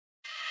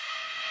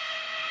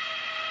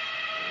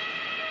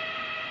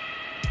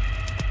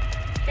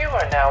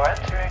are now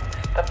entering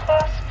the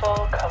Plus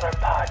Full Color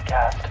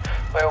Podcast,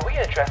 where we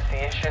address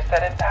the issues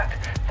that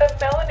impact the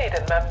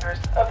melanated members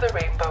of the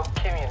rainbow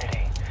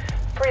community,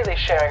 freely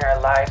sharing our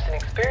lives and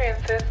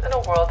experiences in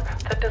a world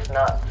that does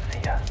not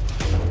see us.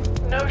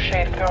 No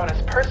shade thrown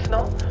as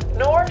personal,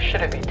 nor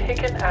should it be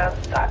taken as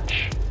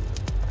such.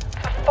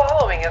 The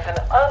following is an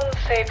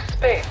unsafe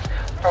space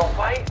for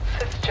white,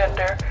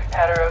 cisgender,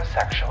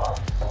 heterosexuals.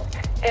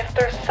 If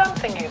there's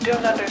something you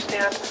don't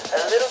understand,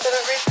 a little bit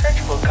of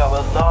research will go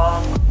a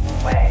long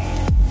way.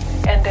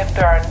 And if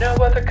there are no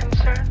other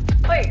concerns,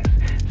 please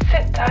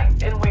sit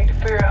tight and wait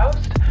for your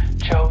host,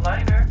 Joe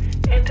Miner,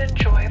 and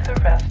enjoy the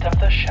rest of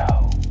the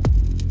show.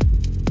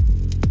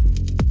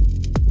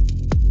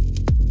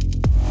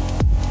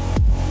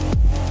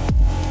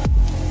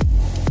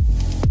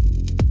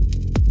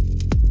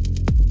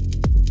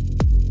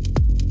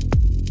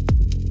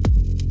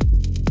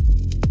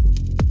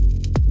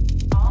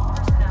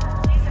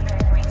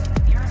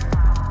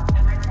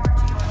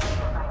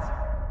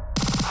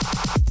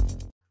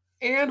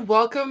 And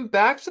welcome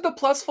back to the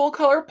Plus Full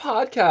Color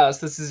Podcast.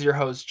 This is your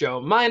host, Joe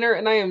Miner,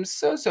 and I am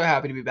so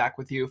happy to be back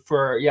with you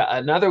for yet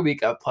another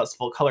week of Plus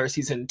Full Color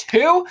Season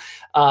 2.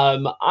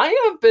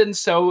 I have been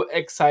so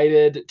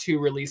excited to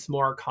release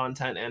more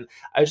content, and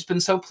I've just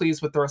been so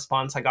pleased with the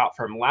response I got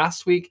from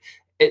last week.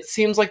 It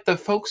seems like the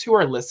folks who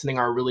are listening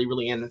are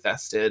really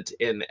invested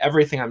in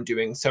everything I'm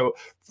doing. So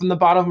from the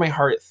bottom of my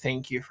heart,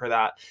 thank you for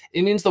that.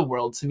 It means the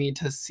world to me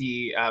to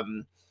see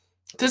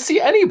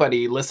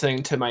anybody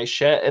listening to my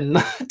shit and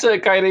to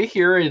kind of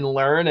hear and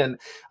learn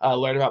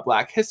about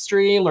Black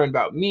history, learn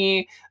about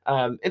me.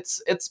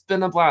 It's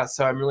been a blast.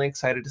 So I'm really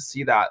excited to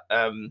see that.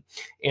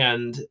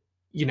 And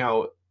you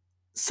know,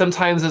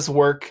 sometimes this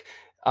work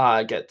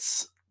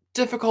gets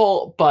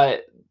difficult,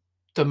 but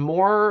the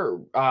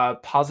more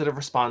positive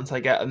response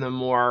I get and the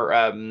more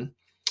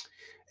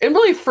and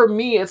really, for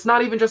me, it's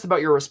not even just about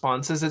your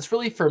responses. It's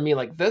really, for me,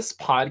 like, this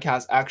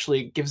podcast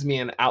actually gives me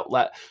an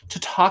outlet to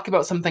talk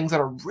about some things that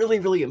are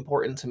really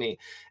important to me.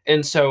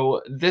 And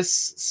so this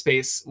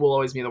space will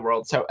always mean the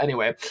world. So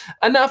anyway,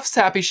 enough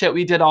sappy shit.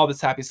 We did all the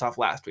sappy stuff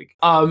last week.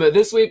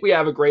 This week we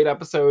have a great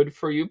episode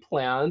for you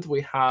planned.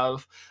 We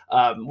have,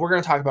 we're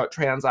going to talk about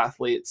trans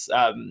athletes,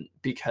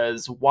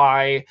 because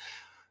why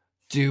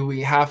do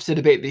we have to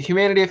debate the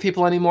humanity of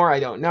people anymore? I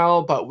don't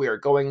know, but we are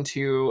going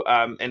to,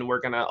 and we're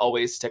going to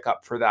always stick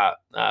up for that.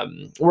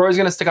 We're always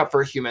going to stick up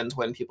for humans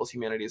when people's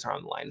humanities are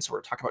on the line. So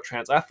we're talking about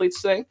trans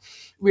athletes today.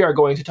 We are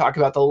going to talk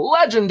about the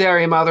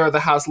legendary mother of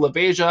the house,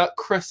 LaBeija,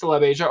 Crystal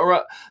LaBeija,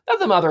 or not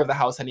the mother of the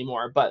house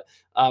anymore, but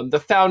the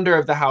founder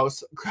of the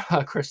house,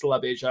 Crystal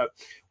LaBeija.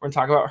 We're going to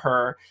talk about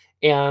her.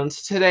 And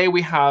today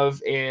we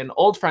have an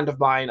old friend of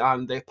mine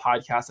on the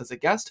podcast as a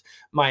guest,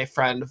 my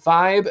friend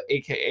Vibe,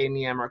 aka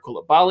Niamra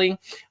Kulabali.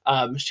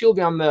 She'll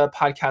be on the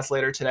podcast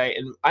later today,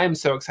 and I am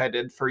so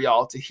excited for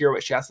y'all to hear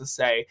what she has to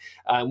say.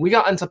 We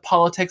got into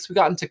politics, we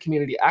got into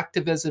community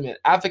activism and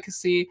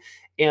advocacy,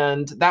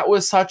 and that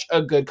was such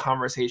a good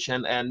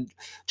conversation. And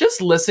just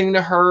listening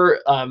to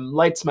her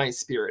lights my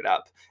spirit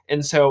up.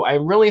 And so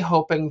I'm really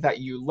hoping that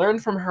you learn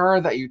from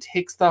her, that you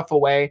take stuff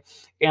away,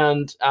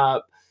 and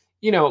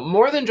you know,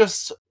 more than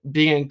just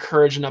being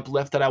encouraged and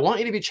uplifted, I want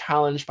you to be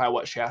challenged by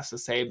what she has to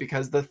say,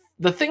 because the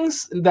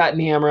things that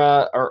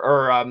Niamra,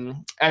 or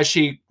as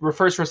she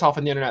refers to herself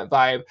on the internet,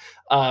 Vibe,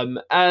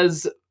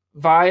 as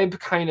Vibe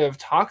kind of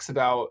talks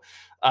about,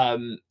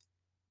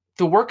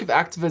 the work of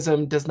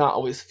activism does not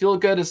always feel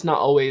good. It's not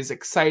always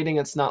exciting.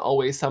 It's not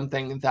always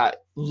something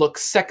that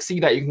looks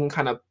sexy that you can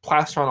kind of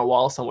plaster on a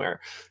wall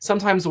somewhere.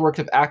 Sometimes the work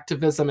of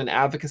activism and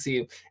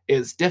advocacy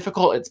is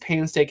difficult, it's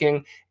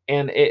painstaking,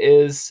 and it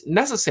is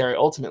necessary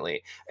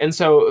ultimately. And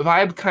so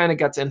Vibe kind of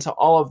gets into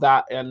all of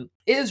that, and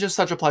it is just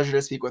such a pleasure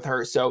to speak with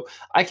her. So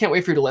I can't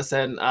wait for you to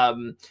listen.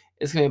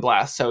 It's going to be a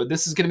blast. So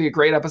this is going to be a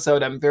great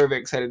episode. I'm very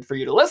excited for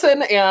you to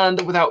listen.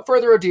 And without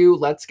further ado,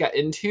 let's get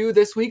into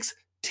this week's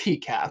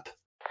TCAP.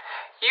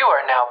 You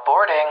are now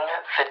boarding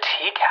the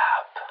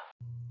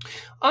TCAP.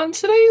 On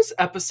today's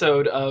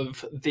episode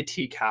of the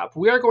TCAP,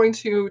 we are going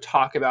to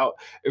talk about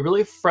a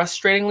really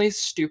frustratingly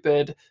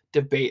stupid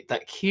debate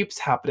that keeps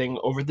happening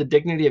over the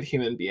dignity of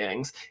human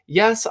beings.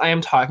 Yes, I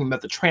am talking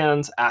about the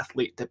trans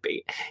athlete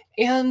debate.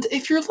 And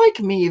if you're like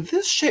me,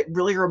 this shit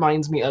really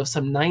reminds me of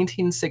some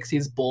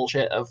 1960s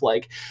bullshit of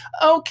like,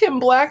 oh, can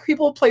Black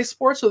people play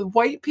sports with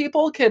white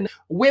people? Can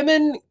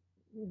women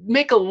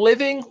make a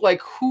living?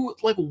 Like,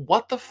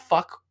 what the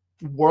fuck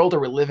world are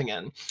we living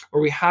in,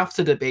 where we have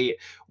to debate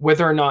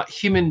whether or not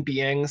human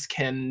beings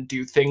can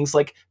do things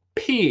like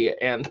pee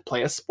and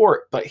play a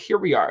sport? But here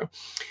we are.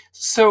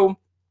 So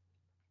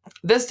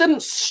this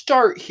didn't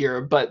start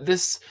here, but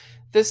this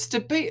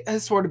debate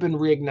has sort of been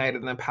reignited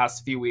in the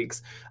past few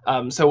weeks.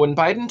 So when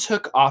Biden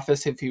took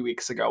office a few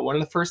weeks ago, one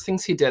of the first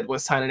things he did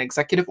was sign an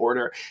executive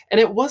order, and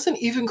it wasn't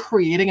even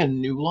creating a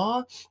new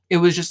law. It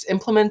was just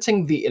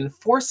implementing the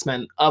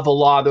enforcement of a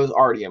law that was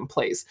already in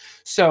place.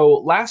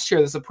 So last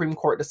year, the Supreme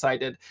Court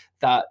decided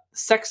that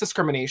sex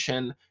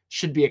discrimination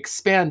should be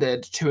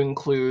expanded to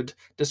include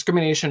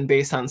discrimination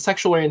based on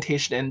sexual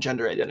orientation and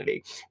gender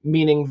identity,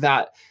 meaning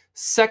that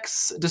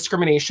sex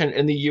discrimination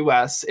in the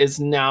US is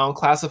now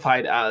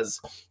classified as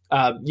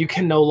you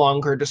can no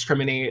longer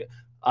discriminate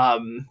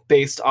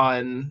based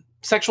on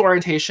sexual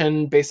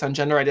orientation, based on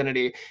gender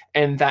identity,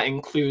 and that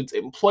includes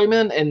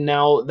employment, and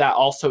now that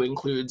also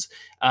includes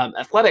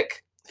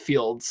athletic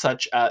fields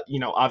such as,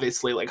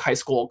 obviously like high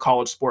school,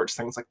 college sports,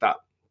 things like that.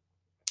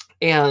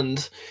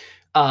 And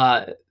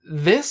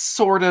this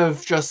sort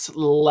of just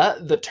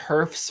let the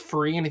TERFs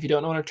free. And if you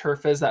don't know what a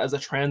TERF is, that is a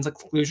trans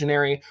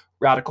exclusionary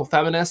radical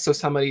feminist. So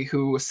somebody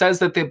who says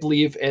that they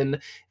believe in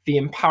the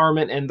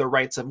empowerment and the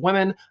rights of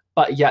women,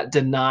 but yet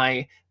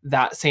deny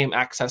that same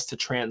access to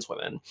trans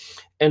women.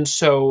 And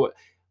so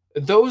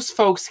those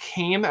folks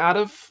came out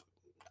of,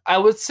 I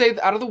would say,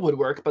 out of the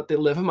woodwork, but they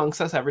live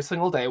amongst us every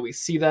single day. We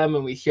see them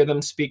and we hear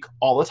them speak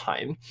all the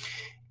time.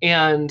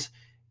 And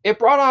it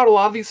brought out a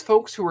lot of these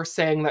folks who were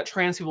saying that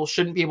trans people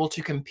shouldn't be able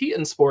to compete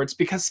in sports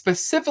because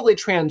specifically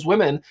trans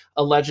women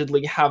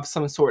allegedly have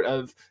some sort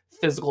of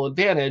physical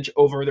advantage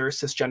over their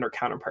cisgender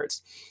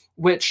counterparts,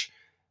 which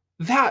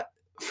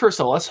first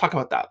of all, let's talk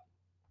about that.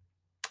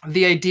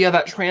 The idea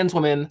that trans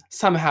women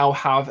somehow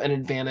have an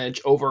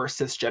advantage over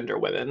cisgender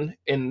women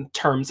in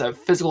terms of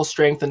physical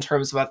strength, in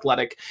terms of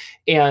athletic,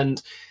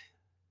 and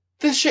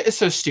this shit is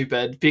so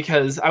stupid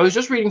because I was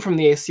just reading from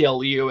the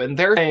ACLU and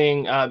they're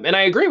saying, and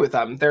I agree with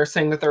them, they're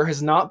saying that there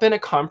has not been a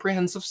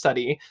comprehensive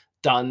study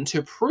done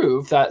to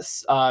prove that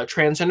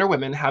transgender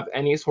women have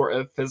any sort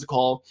of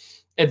physical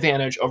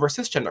advantage over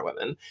cisgender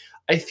women.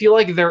 I feel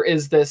like there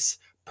is this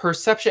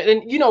perception,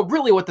 and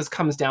really what this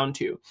comes down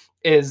to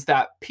is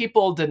that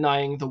people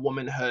denying the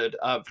womanhood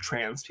of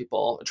trans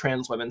people,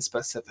 trans women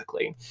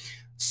specifically.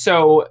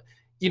 So,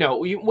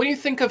 when you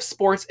think of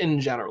sports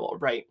in general,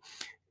 right?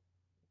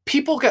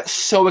 People get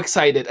so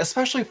excited,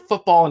 especially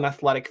football and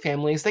athletic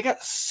families. They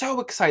get so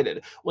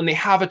excited when they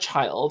have a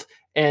child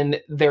and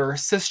they're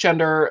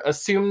cisgender,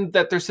 assume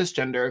that they're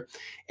cisgender,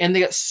 and they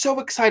get so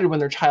excited when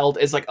their child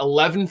is like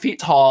 11 feet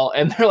tall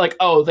and they're like,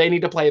 oh, they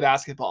need to play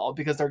basketball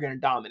because they're going to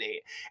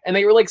dominate. And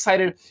they get really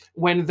excited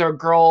when their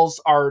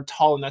girls are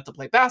tall enough to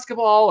play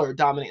basketball or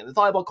dominate in the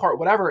volleyball court,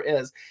 whatever it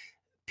is.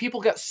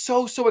 People get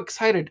so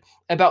excited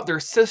about their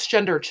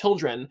cisgender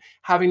children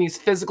having these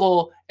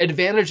physical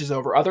advantages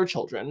over other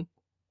children,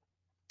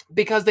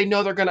 because they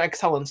know they're going to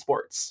excel in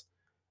sports.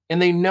 And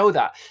they know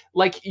that.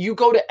 Like, you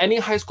go to any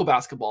high school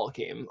basketball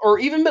game, or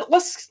even,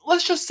 let's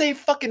just say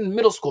fucking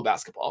middle school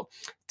basketball.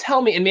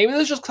 Tell me, and maybe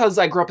this is just because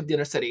I grew up in the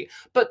inner city,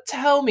 but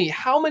tell me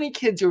how many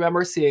kids you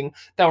remember seeing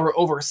that were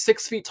over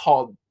 6 feet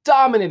tall,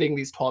 dominating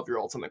these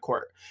 12-year-olds on the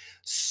court.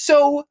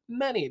 So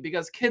many,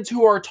 because kids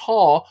who are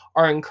tall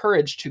are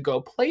encouraged to go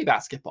play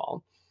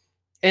basketball.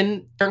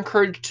 And they're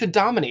encouraged to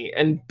dominate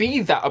and be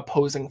that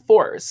opposing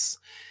force.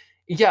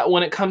 Yet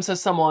when it comes to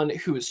someone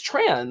who is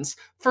trans,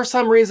 for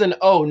some reason,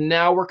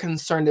 now we're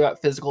concerned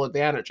about physical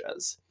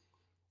advantages.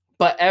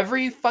 But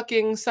every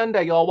fucking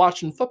Sunday y'all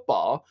watching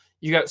football,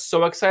 you get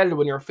so excited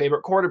when your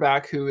favorite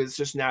quarterback, who is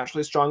just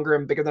naturally stronger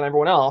and bigger than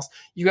everyone else,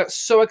 you get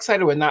so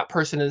excited when that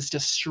person is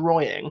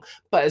destroying.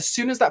 But as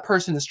soon as that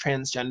person is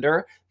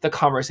transgender, the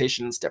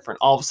conversation is different.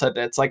 All of a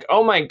sudden it's like,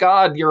 oh my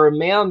God, you're a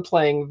man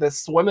playing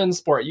this women's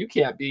sport. You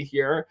can't be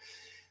here.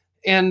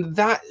 And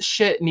that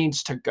shit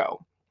needs to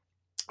go.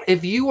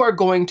 If you are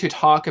going to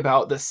talk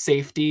about the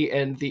safety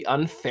and the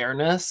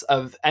unfairness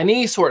of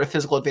any sort of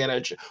physical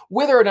advantage,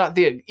 whether or not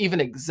they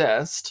even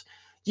exist,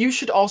 you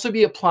should also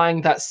be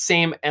applying that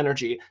same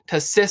energy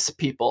to cis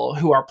people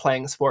who are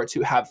playing sports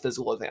who have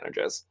physical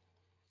advantages.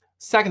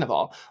 Second of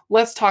all,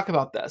 let's talk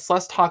about this.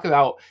 Let's talk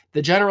about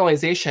the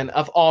generalization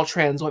of all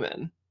trans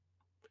women.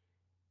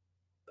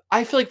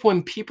 I feel like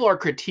when people are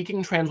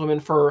critiquing trans women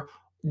for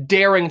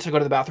daring to go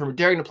to the bathroom or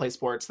daring to play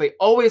sports, they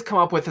always come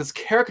up with this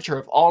caricature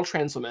of all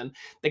trans women.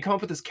 They come up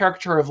with this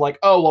caricature of like,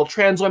 oh, well,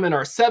 trans women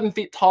are 7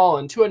 feet tall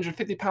and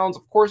 250 pounds.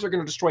 Of course, they're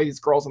going to destroy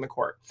these girls on the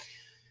court.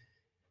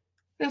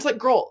 And it's like,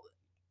 girl,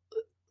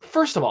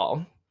 first of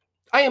all,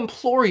 I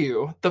implore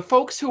you, the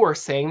folks who are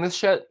saying this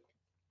shit,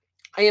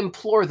 I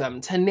implore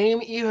them to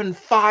name even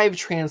 5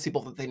 trans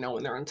people that they know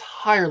in their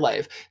entire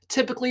life.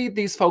 Typically,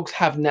 these folks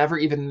have never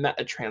even met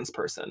a trans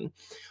person.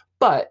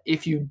 But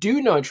if you do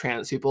know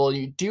trans people,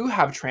 you do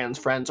have trans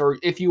friends, or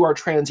if you are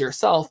trans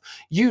yourself,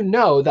 you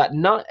know that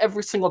not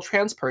every single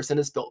trans person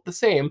is built the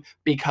same,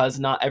 because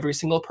not every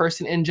single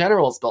person in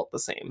general is built the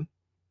same.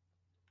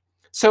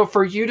 So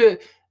for you to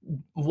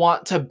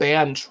want to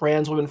ban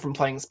trans women from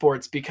playing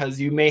sports because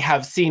you may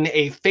have seen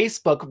a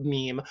Facebook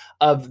meme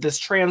of this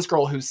trans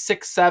girl who's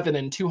 6'7"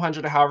 and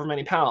 200 however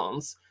many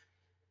pounds,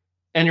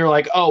 and you're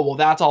like, oh, well,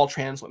 that's all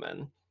trans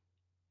women.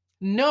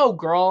 No,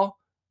 girl.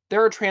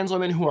 There are trans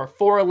women who are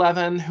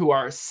 4'11", who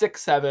are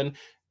 6'7".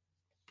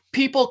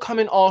 People come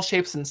in all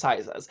shapes and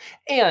sizes.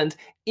 And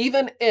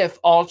even if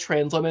all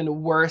trans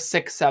women were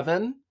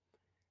 6'7",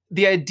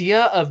 the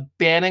idea of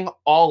banning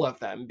all of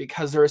them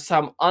because there is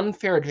some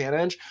unfair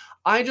advantage,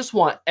 I just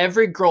want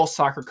every girls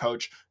soccer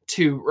coach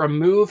to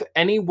remove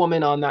any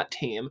woman on that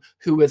team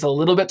who is a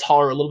little bit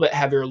taller, a little bit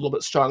heavier, a little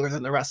bit stronger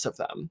than the rest of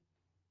them.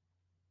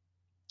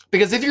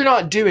 Because if you're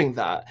not doing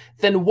that,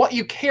 then what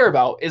you care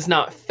about is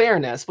not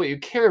fairness. What you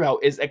care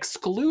about is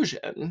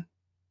exclusion.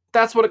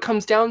 That's what it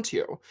comes down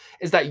to,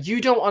 is that you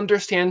don't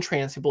understand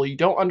trans people. You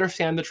don't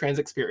understand the trans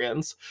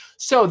experience.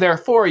 So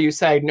therefore you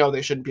say, no,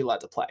 they shouldn't be allowed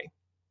to play.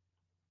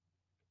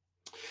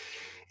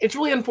 It's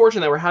really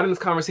unfortunate that we're having this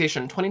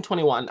conversation in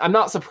 2021. I'm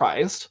not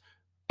surprised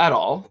at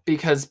all,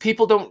 because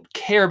people don't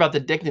care about the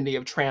dignity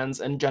of trans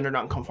and gender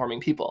nonconforming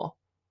people.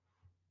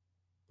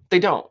 They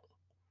don't.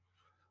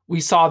 We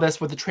saw this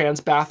with the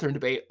trans bathroom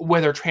debate,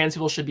 whether trans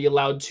people should be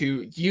allowed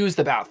to use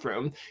the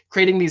bathroom,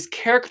 creating these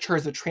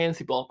caricatures of trans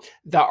people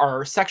that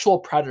are sexual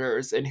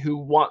predators and who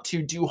want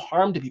to do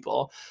harm to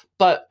people.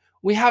 But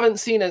we haven't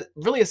seen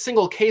really a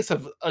single case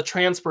of a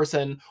trans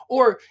person,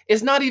 or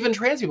is not even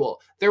trans people.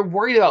 They're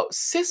worried about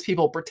cis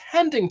people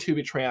pretending to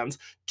be trans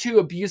to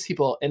abuse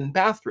people in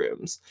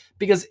bathrooms.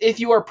 Because if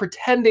you are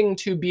pretending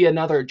to be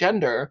another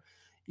gender,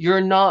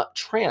 you're not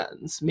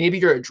trans. Maybe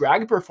you're a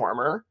drag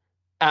performer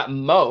at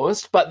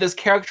most, but this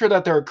character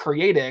that they're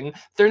creating,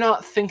 they're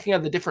not thinking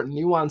of the different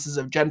nuances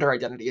of gender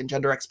identity and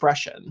gender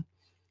expression.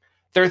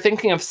 They're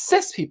thinking of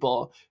cis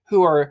people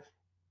who are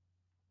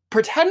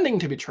pretending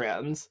to be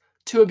trans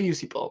to abuse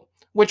people,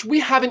 which we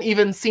haven't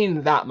even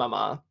seen that,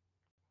 mama.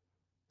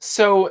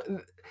 So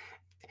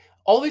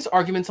all these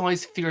arguments, all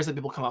these fears that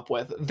people come up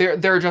with,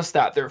 they're just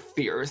that. They're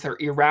fears. They're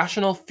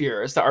irrational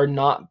fears that are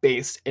not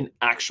based in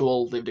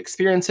actual lived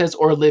experiences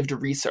or lived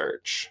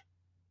research.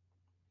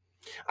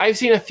 I've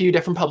seen a few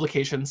different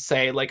publications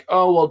say, like,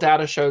 oh, well,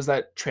 data shows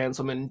that trans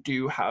women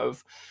do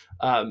have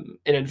an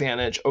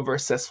advantage over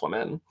cis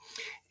women.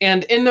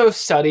 And in those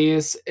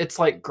studies, it's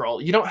like,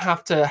 girl, you don't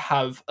have to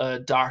have a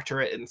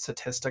doctorate in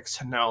statistics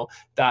to know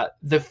that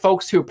the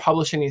folks who are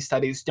publishing these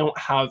studies don't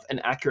have an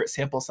accurate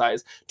sample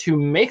size to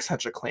make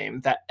such a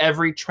claim that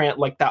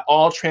that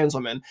all trans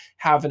women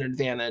have an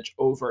advantage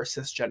over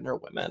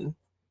cisgender women.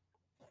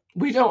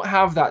 We don't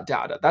have that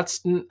data.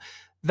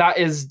 That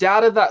is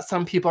data that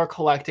some people are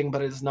collecting,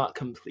 but it is not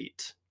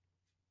complete.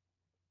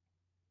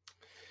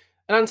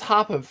 And on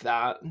top of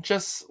that,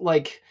 just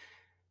like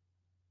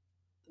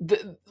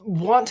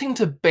wanting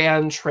to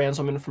ban trans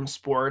women from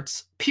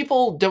sports,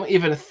 people don't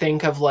even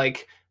think of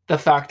like the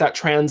fact that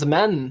trans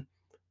men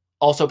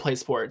also play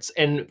sports,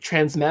 and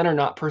trans men are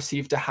not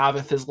perceived to have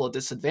a physical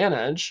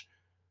disadvantage,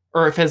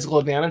 or a physical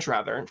advantage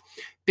rather,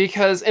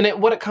 because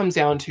what it comes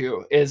down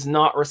to is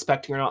not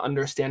respecting or not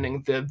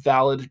understanding the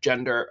valid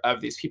gender of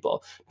these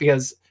people,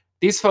 because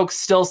these folks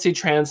still see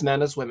trans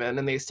men as women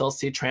and they still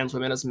see trans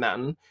women as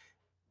men.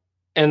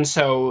 And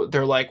so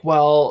they're like,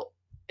 well,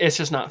 it's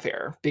just not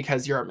fair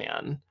because you're a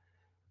man.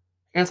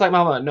 And it's like,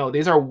 mama, no,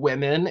 these are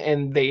women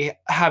and they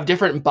have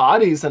different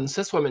bodies than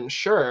cis women,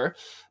 sure.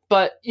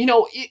 But,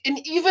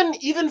 and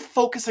even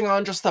focusing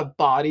on just the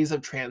bodies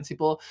of trans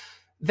people,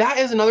 that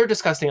is another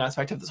disgusting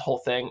aspect of this whole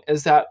thing,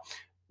 is that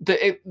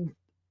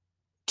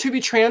to be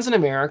trans in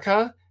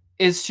America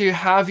is to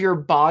have your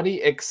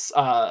body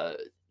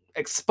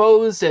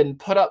exposed and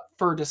put up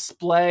for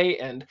display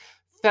and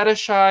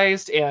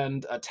fetishized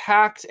and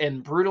attacked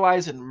and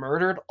brutalized and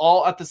murdered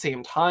all at the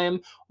same time,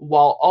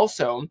 while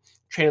also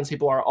trans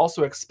people are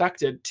also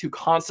expected to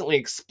constantly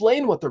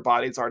explain what their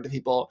bodies are to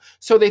people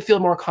so they feel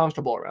more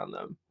comfortable around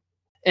them.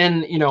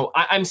 And,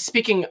 I'm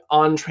speaking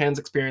on trans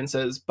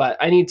experiences, but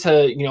I need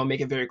to,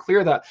 make it very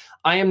clear that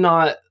I'm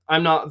not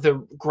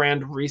the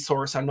grand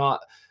resource. I'm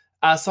not,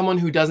 as someone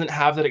who doesn't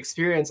have that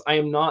experience, I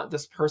am not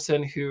this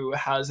person who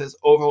has this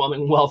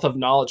overwhelming wealth of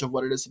knowledge of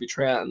what it is to be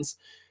trans.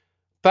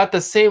 But at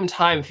the same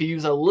time, if you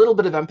use a little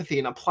bit of empathy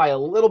and apply a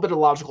little bit of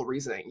logical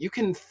reasoning, you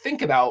can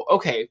think about,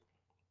 okay,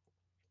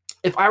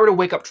 if I were to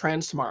wake up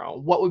trans tomorrow,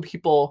 what would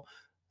people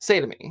say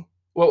to me?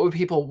 What would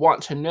people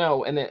want to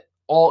know? And it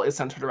all is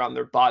centered around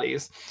their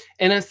bodies.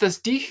 And it's this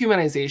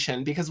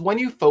dehumanization, because when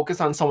you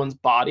focus on someone's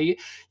body,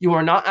 you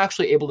are not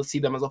actually able to see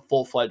them as a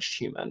full-fledged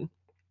human.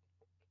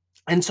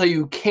 And so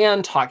you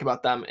can talk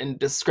about them in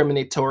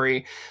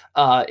discriminatory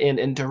and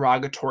in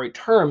derogatory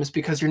terms,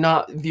 because you're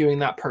not viewing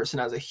that person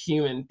as a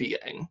human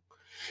being.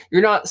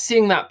 You're not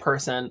seeing that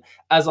person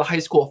as a high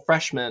school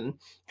freshman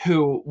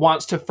who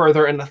wants to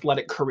further an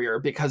athletic career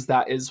because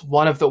that is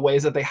one of the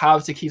ways that they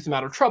have to keep them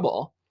out of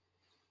trouble.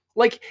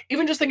 Like,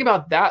 even just thinking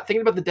about that,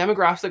 thinking about the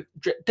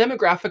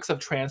demographics of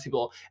trans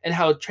people and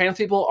how trans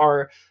people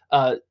are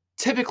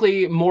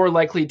typically more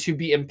likely to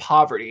be in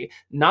poverty,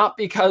 not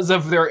because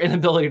of their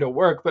inability to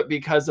work, but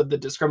because of the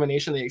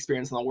discrimination they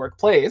experience in the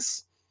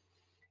workplace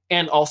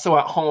and also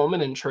at home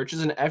and in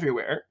churches and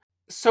everywhere.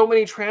 So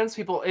many trans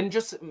people and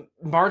just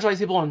marginalized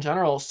people in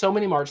general, so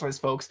many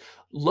marginalized folks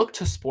look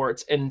to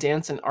sports and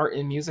dance and art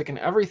and music and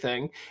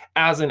everything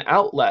as an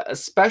outlet,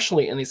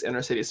 especially in these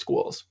inner city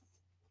schools.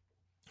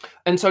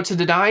 And so to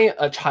deny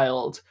a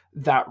child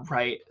that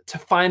right to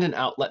find an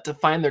outlet, to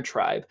find their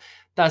tribe,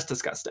 that's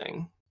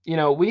disgusting.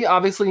 We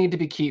obviously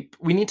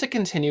we need to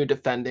continue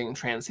defending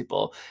trans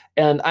people.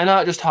 And I'm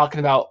not just talking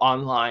about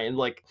online.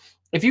 Like,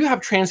 if you have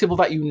trans people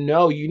that you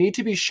need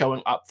to be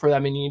showing up for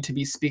them and you need to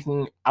be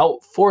speaking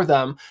out for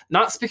them,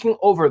 not speaking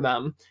over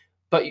them,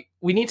 but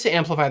we need to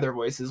amplify their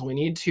voices. We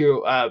need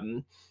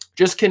to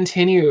just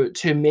continue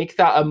to make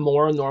that a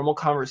more normal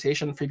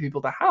conversation for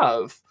people to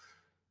have.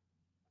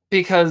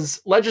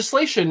 Because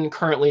legislation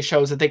currently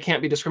shows that they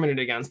can't be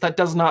discriminated against. That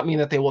does not mean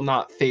that they will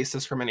not face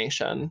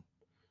discrimination.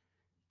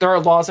 There are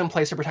laws in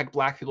place to protect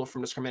Black people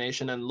from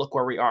discrimination, and look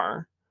where we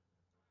are.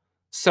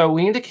 So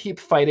we need to keep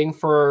fighting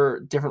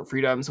for different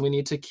freedoms. We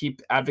need to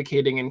keep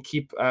advocating and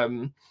keep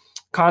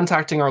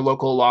contacting our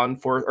local law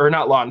enforcement, or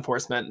not law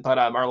enforcement, but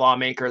our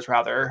lawmakers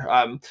rather.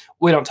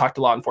 We don't talk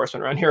to law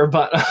enforcement around here,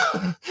 but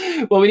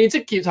well, we need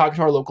to keep talking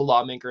to our local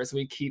lawmakers.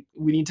 We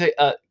need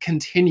to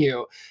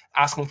continue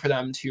asking for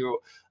them to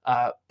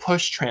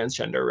push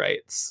transgender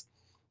rights,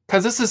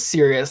 because this is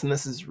serious and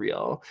this is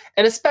real.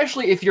 And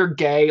especially if you're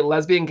gay,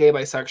 lesbian, gay,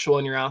 bisexual,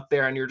 and you're out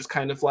there and you're just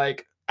kind of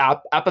like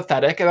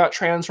apathetic about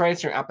trans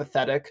rights, you're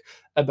apathetic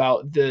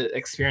about the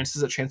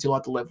experiences that trans people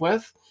have to live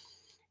with,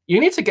 you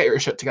need to get your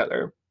shit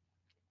together.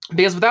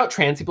 Because without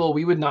trans people,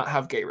 we would not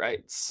have gay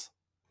rights,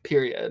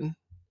 period.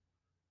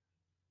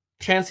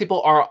 Trans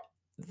people are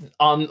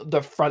on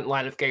the front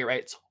line of gay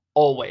rights,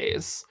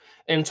 always.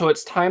 And so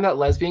it's time that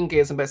lesbian,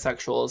 gays, and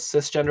bisexuals,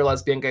 cisgender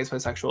lesbian, gays,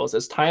 bisexuals,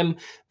 it's time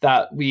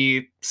that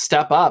we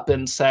step up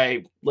and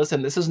say,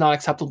 listen, this is not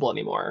acceptable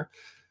anymore.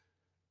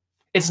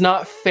 It's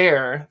not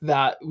fair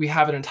that we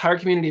have an entire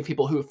community of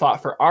people who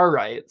fought for our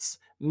rights.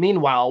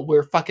 Meanwhile,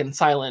 we're fucking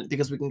silent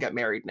because we can get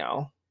married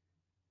now.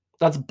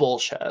 That's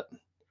bullshit.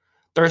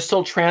 There are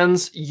still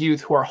trans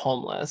youth who are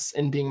homeless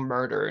and being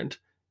murdered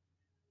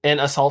and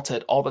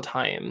assaulted all the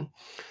time.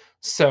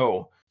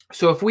 So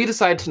if we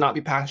decide to not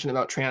be passionate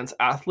about trans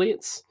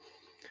athletes,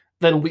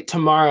 then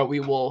tomorrow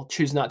we will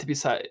choose not to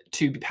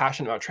be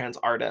passionate about trans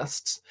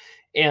artists.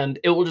 And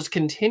it will just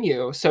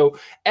continue. So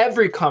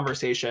every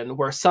conversation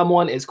where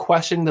someone is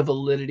questioning the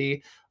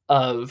validity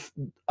of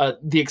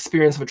the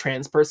experience of a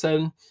trans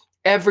person,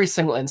 every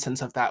single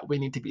instance of that, we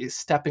need to be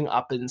stepping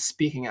up and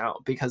speaking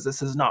out, because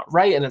this is not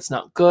right and it's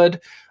not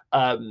good.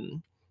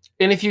 And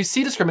if you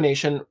see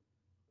discrimination,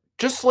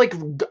 just like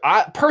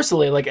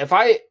personally, like if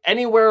I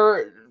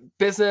anywhere,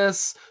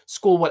 business,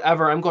 school,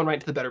 whatever, I'm going right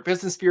to the Better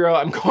Business Bureau.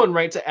 I'm going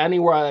right to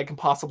anywhere I can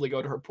possibly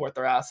go to report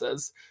their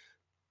asses.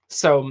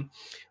 So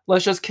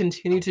let's just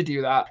continue to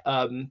do that.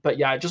 But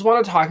yeah, I just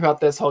want to talk about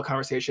this whole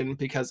conversation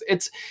because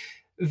it's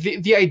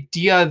the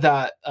idea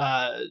that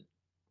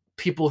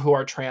people who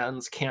are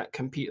trans can't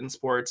compete in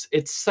sports.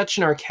 It's such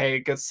an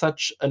archaic, it's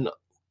such an,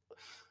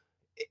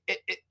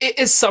 it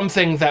is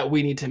something that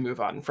we need to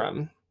move on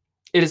from.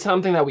 It is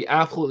something that we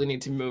absolutely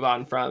need to move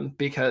on from,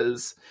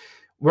 because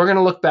we're going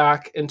to look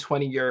back in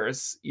 20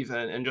 years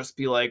even and just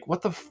be like,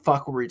 what the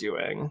fuck were we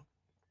doing?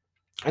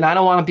 And I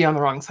don't want to be on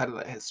the wrong side of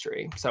that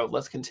history. So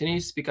let's continue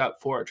to speak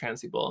up for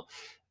trans people.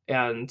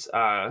 And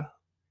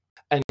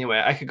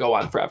anyway, I could go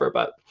on forever,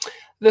 but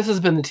this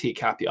has been the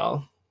TCAP,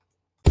 y'all.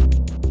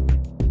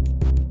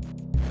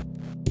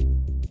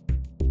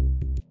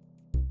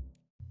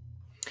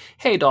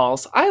 Hey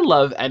dolls, I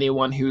love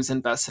anyone who's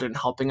invested in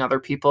helping other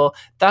people.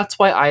 That's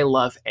why I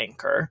love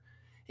Anchor.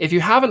 If you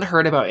haven't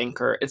heard about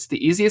Anchor, it's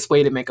the easiest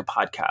way to make a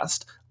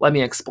podcast. Let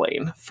me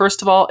explain.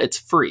 First of all, it's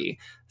free.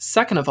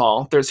 Second of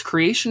all, there's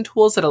creation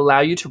tools that allow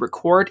you to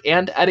record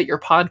and edit your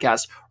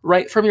podcast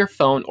right from your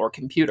phone or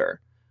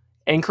computer.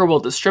 Anchor will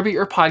distribute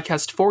your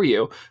podcast for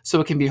you so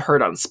it can be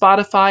heard on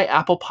Spotify,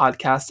 Apple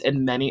Podcasts,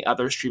 and many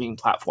other streaming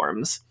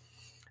platforms.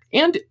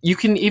 And you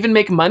can even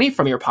make money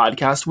from your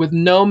podcast with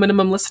no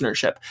minimum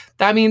listenership.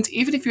 That means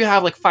even if you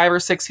have like 5 or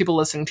 6 people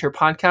listening to your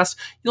podcast,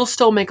 you'll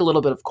still make a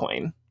little bit of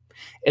coin.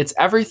 It's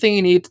everything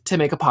you need to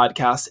make a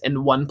podcast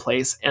in one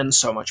place and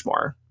so much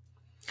more.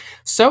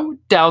 So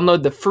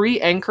download the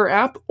free Anchor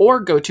app or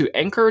go to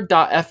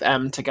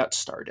anchor.fm to get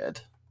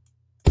started.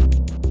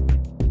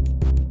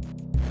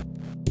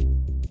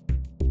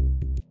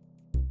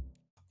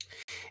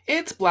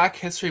 It's Black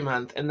History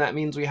Month, and that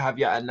means we have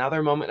yet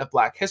another moment of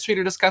Black history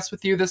to discuss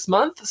with you this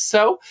month.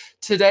 So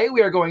today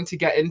we are going to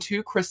get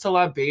into Crystal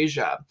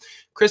Beja.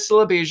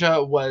 Crystal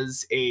Beja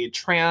was a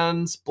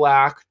trans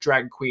Black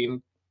drag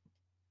queen,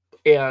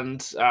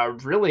 and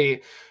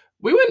really,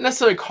 we wouldn't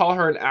necessarily call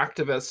her an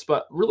activist,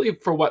 but really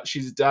for what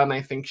she's done,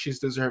 I think she's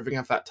deserving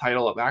of that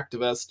title of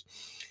activist.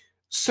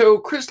 So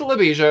Crystal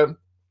Beja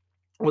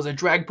was a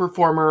drag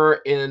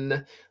performer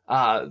in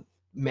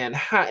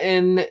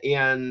Manhattan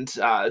and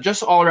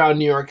just all around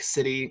New York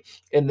City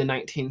in the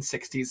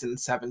 1960s and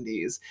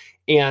 70s.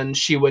 And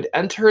she would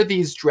enter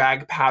these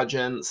drag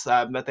pageants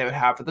that they would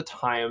have at the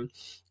time.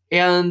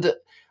 And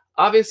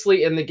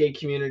obviously in the gay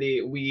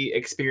community, we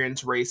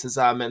experience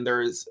racism, and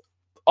there's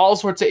all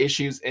sorts of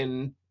issues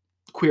in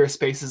queer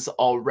spaces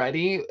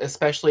already,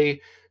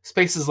 especially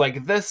spaces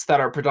like this that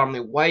are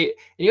predominantly white.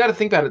 And you got to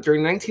think about it,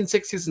 during the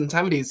 1960s and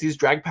 70s, these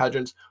drag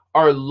pageants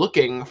are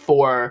looking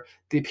for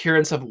the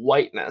appearance of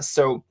whiteness.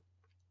 So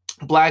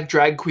Black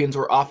drag queens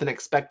were often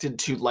expected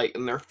to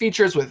lighten their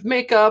features with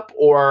makeup,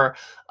 or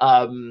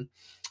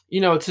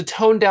to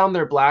tone down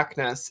their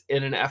Blackness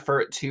in an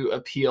effort to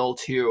appeal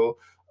to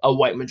a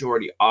white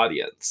majority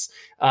audience.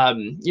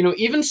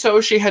 Even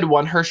so, she had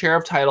won her share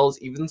of titles,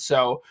 even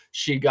so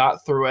she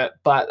got through it.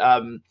 But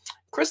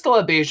Crystal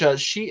Abeja,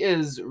 she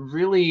is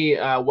really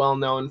well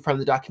known from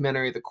the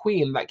documentary The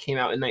Queen that came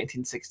out in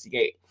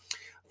 1968.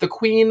 The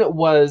Queen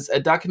was a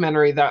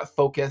documentary that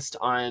focused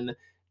on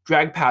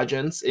drag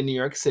pageants in New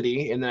York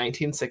City in the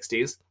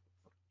 1960s.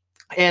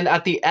 And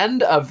at the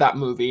end of that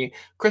movie,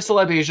 Crystal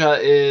Abeja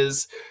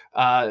is,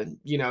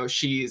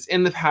 she's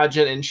in the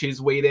pageant and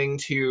she's waiting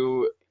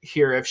to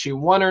hear if she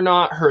won or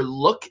not. Her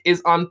look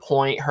is on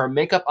point, her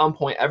makeup on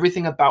point.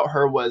 Everything about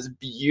her was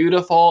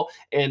beautiful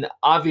and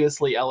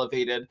obviously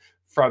elevated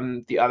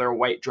from the other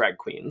white drag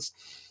queens.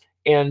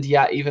 And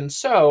yet, even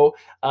so,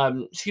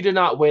 she did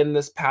not win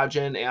this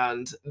pageant,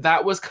 and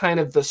that was kind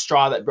of the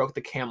straw that broke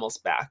the camel's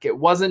back. It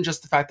wasn't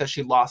just the fact that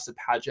she lost a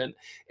pageant;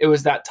 it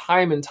was that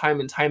time and time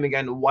and time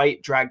again,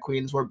 white drag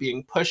queens were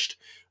being pushed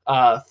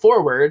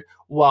forward,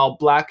 while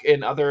black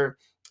and other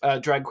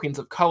drag queens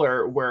of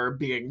color were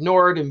being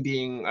ignored and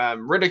being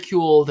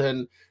ridiculed,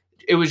 and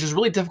it was just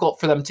really difficult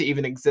for them to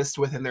even exist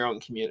within their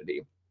own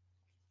community.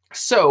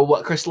 So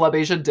what Crystal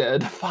Abeja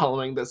did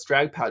following this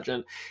drag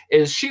pageant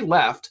is she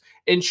left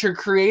and she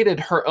created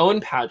her own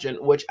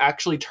pageant, which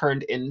actually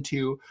turned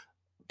into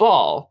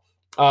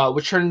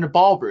which turned into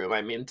ballroom,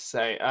 I mean to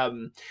say.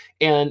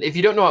 And if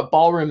you don't know what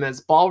ballroom,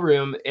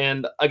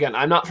 and again,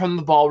 I'm not from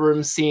the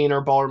ballroom scene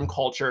or ballroom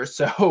culture,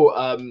 so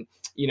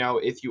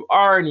if you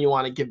are and you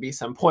want to give me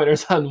some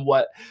pointers on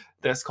what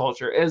this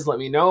culture is, let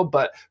me know.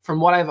 But from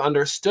what I've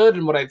understood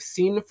and what I've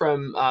seen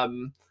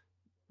from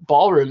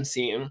ballroom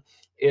scene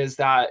is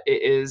that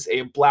it is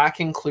a Black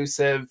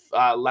inclusive,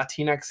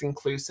 Latinx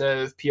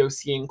inclusive,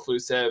 POC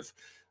inclusive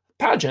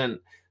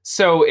pageant.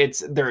 So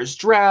there's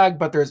drag,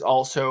 but there's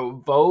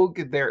also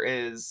Vogue. There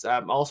is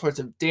all sorts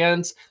of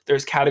dance.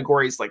 There's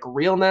categories like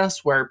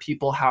realness, where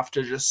people have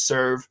to just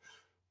serve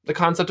the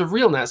concept of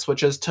realness,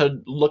 which is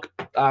to look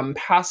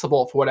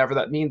passable for whatever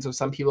that means. So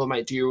some people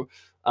might do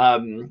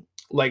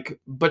like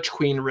butch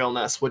queen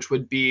realness, which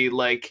would be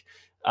like,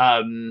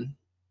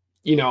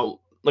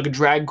 like a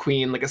drag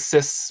queen, like a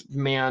cis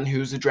man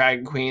who's a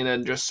drag queen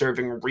and just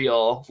serving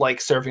real,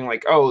 like serving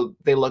like, oh,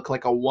 they look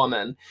like a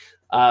woman.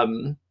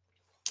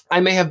 I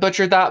may have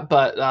butchered that,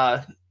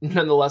 but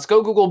nonetheless,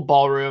 go Google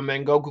ballroom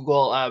and go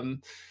Google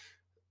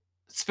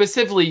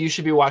specifically, you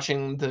should be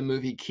watching the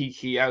movie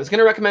Kiki. I was going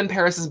to recommend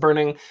Paris is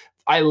Burning.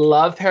 I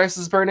love Paris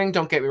is Burning.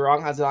 Don't get me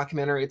wrong. As a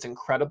documentary, it's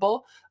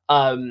incredible.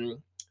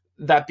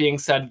 That being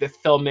said, the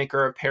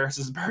filmmaker of Paris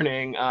is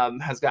Burning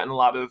has gotten a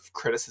lot of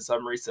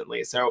criticism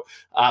recently. So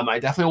I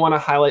definitely want to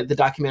highlight the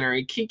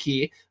documentary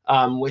Kiki,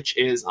 which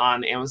is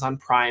on Amazon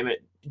Prime.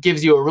 It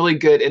gives you a really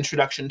good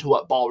introduction to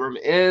what ballroom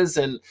is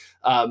and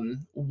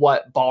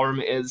what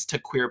ballroom is to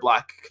queer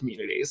Black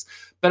communities.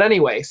 But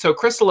anyway, so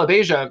Crystal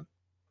Abeja,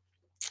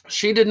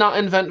 she did not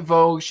invent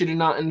Vogue. She did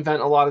not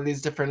invent a lot of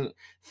these different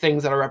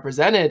things that are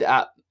represented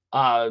at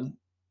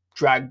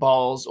drag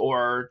balls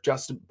or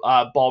just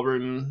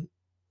ballroom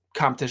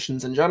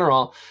competitions in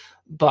general.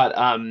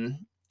 But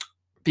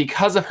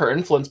because of her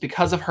influence,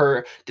 because of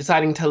her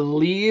deciding to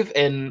leave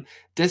and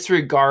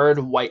disregard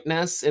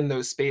whiteness in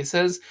those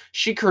spaces,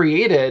 she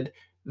created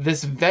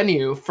this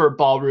venue for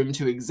ballroom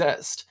to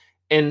exist.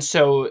 And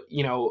so,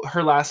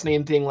 her last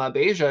name being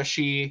LaBeija,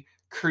 she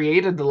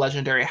created the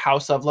legendary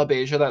House of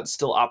LaBeija that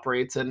still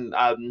operates, and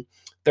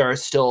there are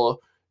still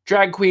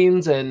drag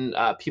queens and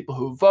people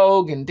who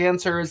vogue and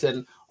dancers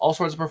and all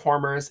sorts of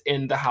performers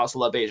in the House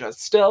of LaBeija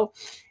still.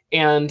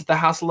 And the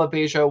House of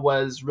LaBeija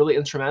was really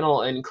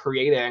instrumental in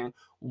creating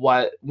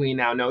what we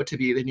now know to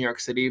be the New York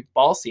City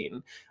ball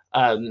scene.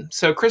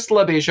 So Crystal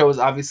LaBeija was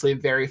obviously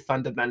very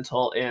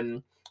fundamental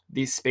in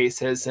these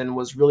spaces and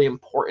was really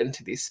important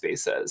to these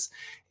spaces.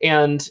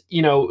 And,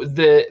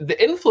 the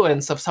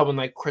influence of someone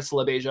like Crystal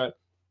LaBeija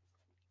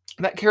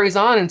that carries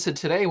on into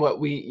today, what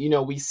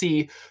we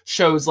see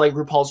shows like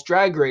RuPaul's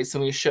Drag Race,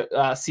 and we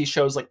see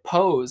shows like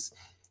Pose.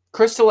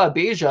 Crystal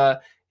Abeja,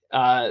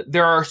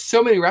 there are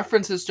so many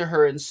references to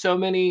her and so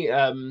many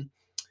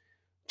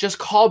just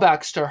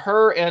callbacks to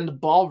her and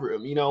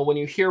ballroom. When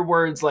you hear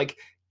words like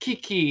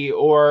Kiki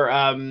or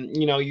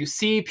you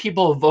see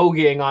people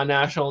voguing on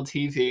national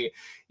TV,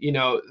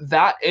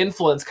 that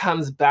influence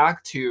comes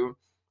back to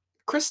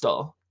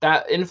Crystal.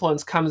 That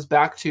influence comes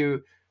back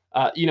to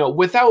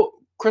without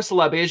Crystal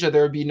Abeja,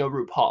 there would be no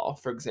RuPaul,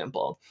 for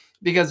example,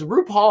 because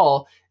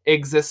RuPaul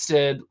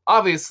existed.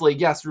 Obviously,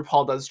 yes,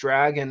 RuPaul does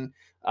drag and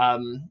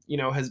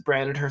has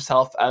branded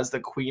herself as the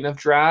queen of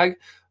drag,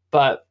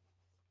 but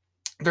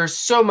there's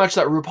so much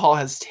that RuPaul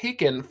has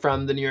taken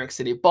from the New York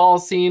City ball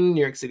scene,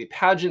 New York City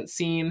pageant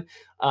scene.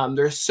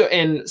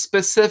 And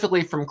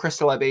specifically from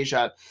Crystal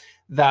Abeja,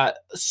 that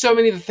so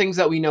many of the things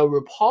that we know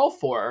RuPaul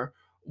for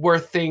were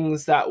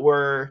things that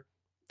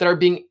are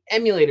being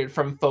emulated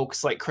from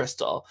folks like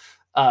Crystal.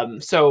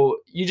 So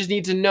you just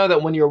need to know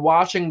that when you're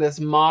watching this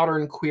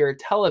modern queer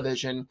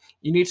television,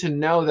 you need to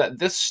know that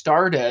this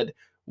started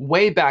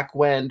way back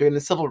when, during the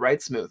Civil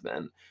Rights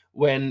Movement,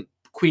 when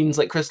queens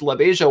like Crystal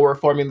Abeja were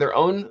forming their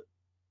own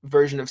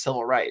version of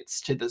civil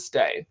rights to this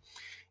day.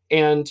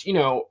 And,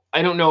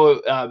 I don't know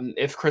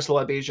if Crystal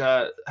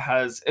Abeja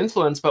has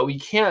influence, but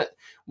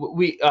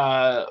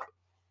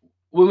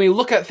when we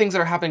look at things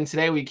that are happening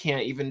today, we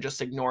can't even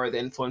just ignore the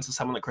influence of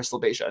someone like Crystal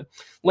Beja.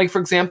 Like, for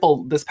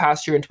example, this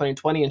past year in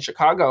 2020 in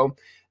Chicago,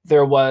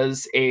 there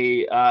was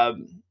a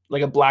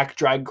Black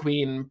drag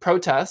queen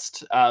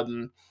protest,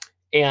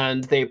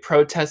 and they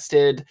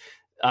protested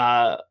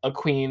a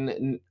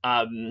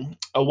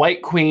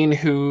white queen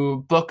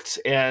who booked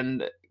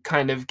and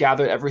kind of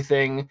gathered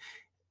everything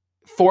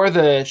for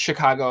the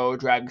Chicago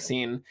drag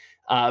scene.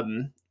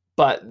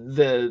 But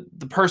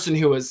the person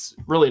who was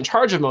really in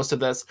charge of most of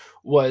this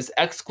was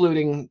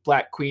excluding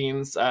Black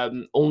queens,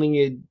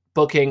 only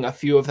booking a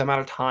few of them at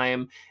a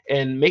time,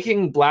 and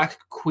making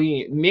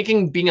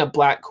being a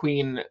Black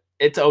queen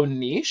its own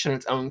niche and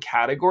its own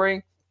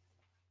category.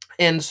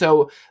 And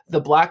so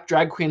the Black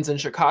drag queens in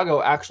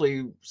Chicago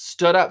actually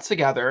stood up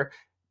together,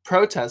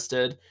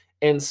 protested,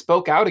 and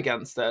spoke out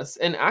against this.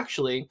 And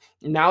actually,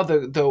 now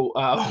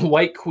the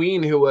white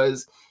queen who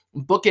was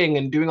booking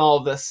and doing all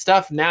of this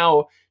stuff,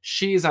 now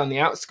she's on the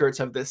outskirts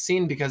of this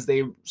scene because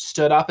they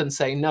stood up and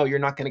say, no, you're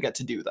not going to get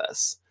to do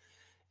this.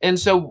 And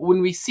so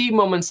when we see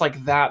moments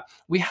like that,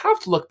 we have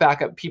to look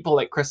back at people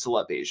like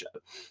Crystal Beja,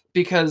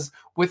 because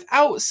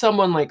without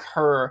someone like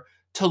her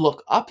to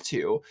look up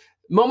to,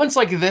 moments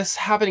like this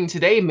happening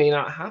today may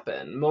not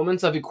happen.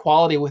 Moments of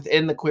equality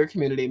within the queer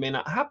community may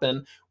not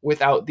happen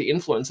without the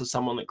influence of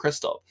someone like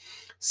Crystal.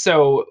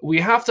 So we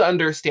have to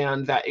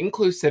understand that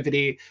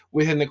inclusivity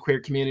within the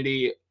queer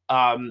community,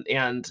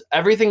 and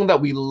everything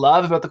that we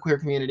love about the queer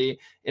community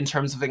in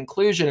terms of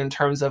inclusion, in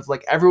terms of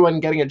like everyone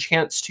getting a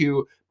chance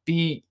to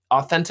be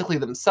authentically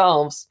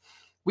themselves,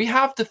 we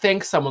have to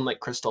thank someone like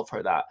Crystal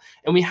for that.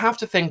 And we have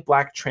to thank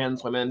Black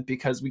trans women,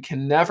 because we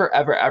can never,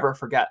 ever, ever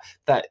forget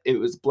that it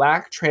was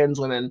Black trans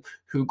women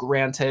who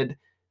granted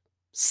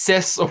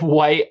cis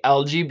white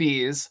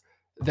LGBs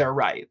their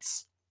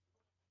rights,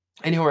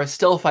 and who are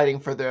still fighting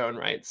for their own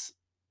rights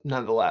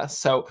nonetheless.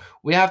 So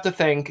we have to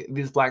thank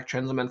these Black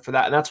trans women for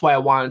that. And that's why I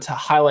wanted to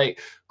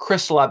highlight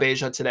Crystal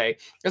Beja today,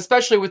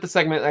 especially with the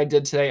segment I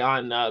did today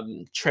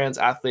on trans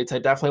athletes. I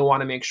definitely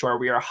want to make sure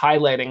we are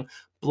highlighting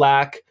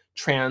Black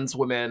trans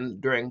women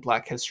during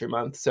Black History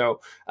Month.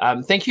 So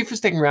thank you for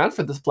sticking around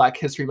for this Black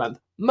History Month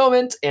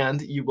moment,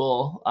 and you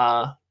will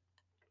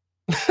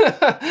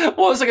what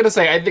was I going to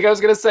say? I think I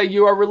was going to say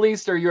you are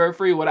released or you are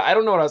free. I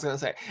don't know what I was going to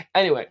say.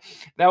 Anyway,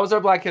 that was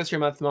our Black History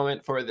Month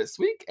moment for this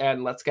week,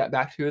 and let's get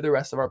back to the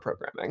rest of our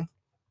programming.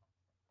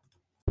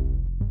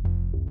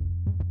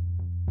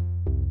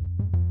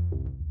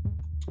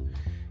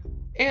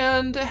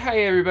 And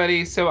hey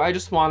everybody, so I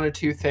just wanted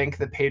to thank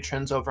the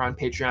patrons over on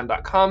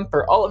patreon.com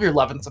for all of your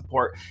love and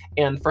support,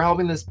 and for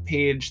helping this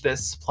page,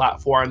 this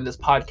platform, this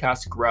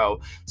podcast grow.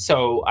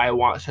 So I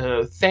want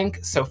to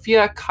thank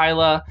Sophia,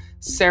 Kyla,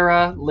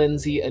 Sarah,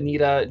 Lindsay,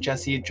 Anita,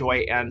 Jesse,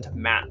 Joy, and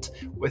Matt.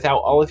 Without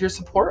all of your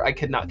support, I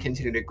could not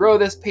continue to grow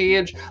this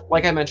page.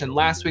 Like I mentioned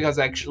last week, I was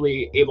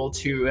actually able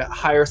to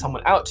hire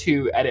someone out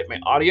to edit my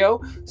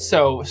audio.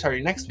 So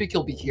starting next week,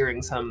 you'll be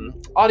hearing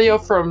some audio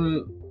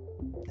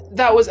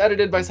that was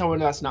edited by someone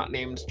that's not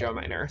named Joe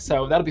Miner.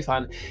 So that'll be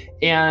fun.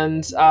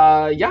 And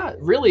yeah,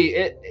 really,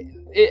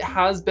 it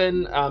has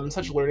been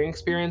such a learning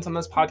experience on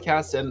this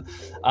podcast. And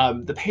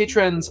the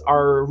patrons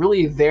are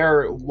really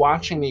there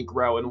watching me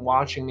grow and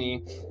watching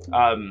me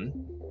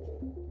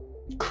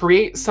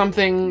create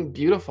something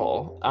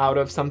beautiful out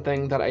of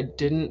something that I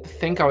didn't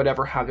think I would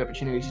ever have the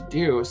opportunity to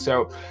do.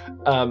 So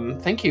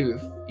thank you,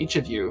 each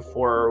of you,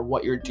 for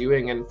what you're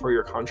doing and for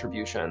your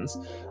contributions.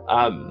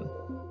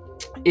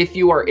 If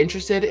you are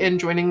interested in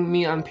joining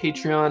me on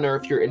Patreon, or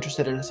if you're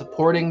interested in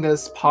supporting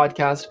this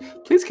podcast,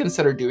 please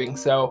consider doing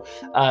so.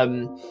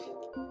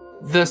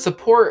 The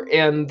support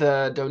and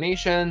the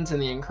donations and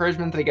the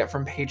encouragement that I get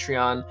from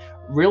Patreon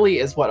really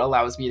is what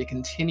allows me to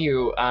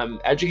continue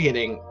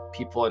educating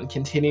people and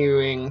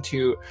continuing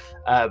to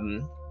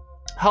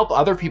help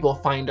other people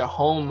find a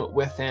home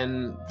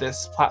within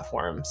this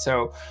platform.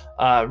 So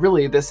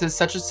really, this is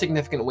such a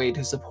significant way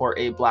to support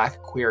a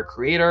Black queer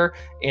creator,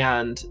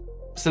 and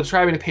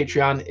subscribing to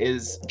Patreon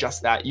is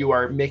just that. You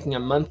are making a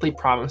monthly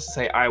promise to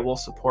say, I will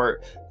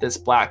support this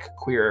Black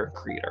queer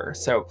creator.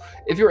 So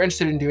if you're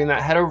interested in doing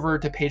that, head over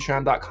to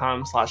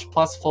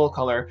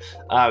patreon.com/plusfullcolor.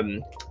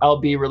 I'll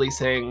be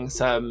releasing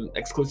some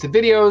exclusive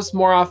videos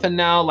more often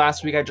now.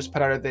 Last week, I just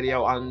put out a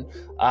video on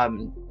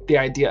the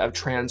idea of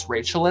trans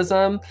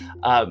racialism.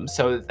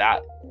 So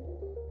that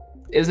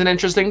is an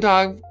interesting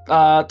topic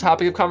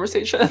of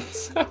conversation.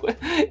 So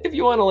if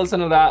you want to listen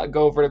to that,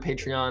 go over to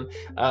Patreon,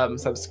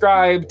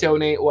 subscribe,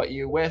 donate what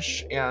you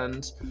wish,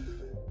 and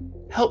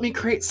help me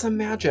create some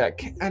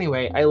magic.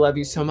 Anyway, I love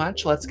you so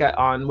much. Let's get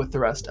on with the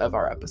rest of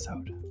our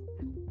episode.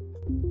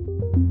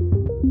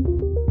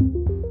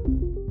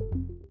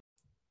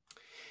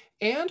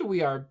 And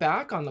we are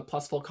back on the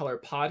Plus Full Color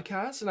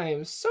podcast, and I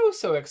am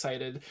so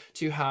excited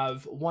to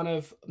have one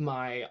of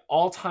my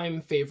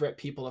all-time favorite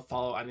people to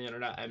follow on the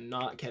internet. I'm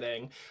not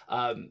kidding.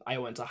 I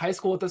went to high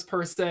school with this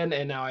person,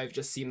 and now I've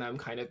just seen them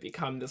kind of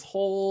become this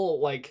whole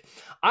like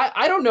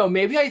I don't know.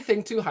 Maybe I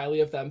think too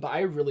highly of them, but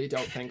I really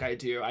don't think I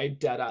do. I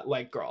dead at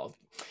like girl.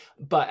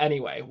 But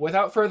anyway,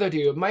 without further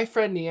ado, my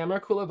friend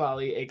Niamra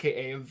Kulabali,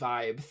 aka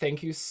Vibe.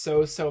 Thank you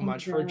so Oh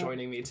much for my God.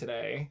 joining me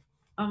today.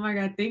 Oh my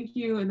God, thank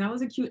you. And that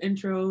was a cute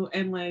intro.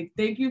 And like,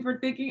 thank you for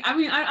thinking. I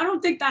mean, I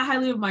don't think that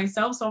highly of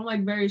myself. So I'm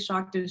like very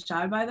shocked and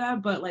shy by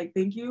that. But like,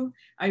 thank you.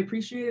 I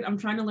appreciate it. I'm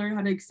trying to learn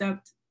how to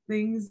accept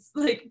things,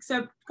 like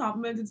accept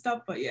compliments and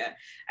stuff. But yeah,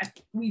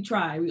 we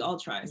try. We all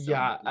try. So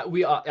Yeah,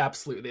 we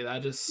absolutely.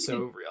 That is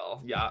so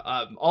real.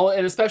 Yeah, all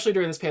and especially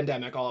during this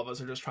pandemic, all of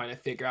us are just trying to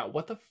figure out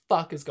what the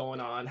fuck is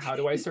going on. How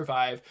do I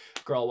survive?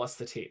 Girl, what's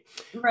the tea?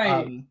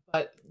 right.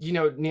 But you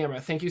know,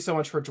 Namra, thank you so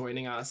much for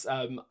joining us.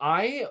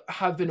 I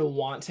have been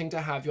wanting to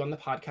have you on the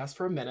podcast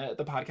for a minute.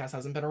 The podcast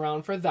hasn't been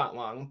around for that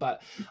long,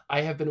 but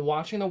I have been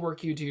watching the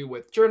work you do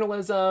with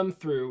journalism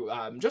through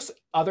just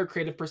other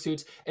creative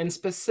pursuits, and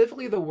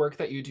specifically the work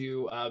that you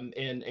do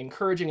in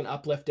encouraging and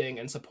uplifting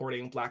and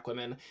supporting Black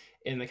women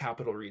in the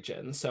capital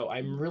region. So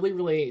I'm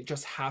really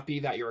just happy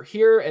that you're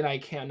here, and I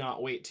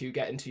cannot wait to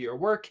get into your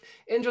work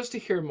and just to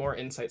hear more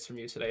insights from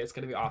you today. It's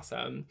going to be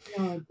awesome.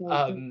 Oh, dope, dope,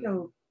 Um,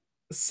 dope.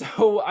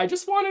 so I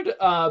just wanted,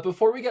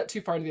 before we get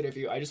too far into the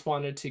interview, I just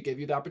wanted to give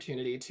you the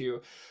opportunity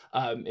to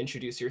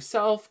introduce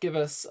yourself, give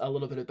us a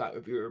little bit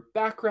about your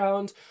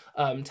background,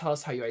 tell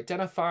us how you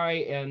identify,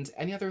 and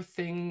any other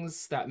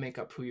things that make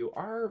up who you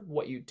are,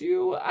 what you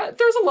do.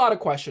 There's a lot of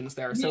questions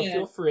there, so Yeah.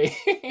 feel free.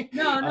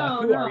 No,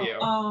 no, Who are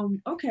no.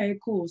 you? Okay,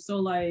 cool. So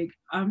like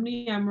I'm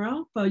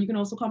Niamra, but you can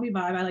also call me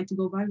Vibe. I like to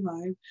go by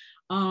Vibe.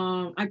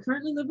 I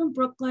currently live in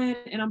Brooklyn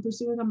and I'm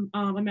pursuing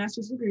a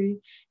master's degree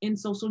in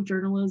social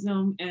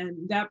journalism. And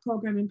that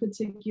program in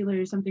particular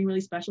is something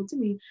really special to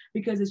me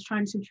because it's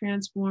trying to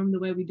transform the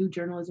way we do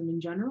journalism in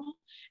general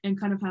and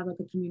kind of have like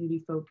a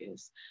community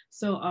focus.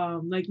 So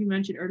like you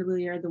mentioned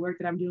earlier, the work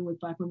that I'm doing with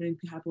Black women in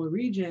the Capital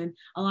Region,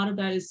 a lot of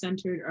that is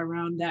centered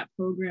around that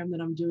program that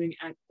I'm doing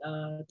at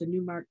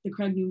the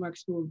Craig Newmark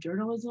School of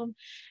Journalism.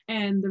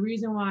 And the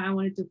reason why I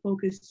wanted to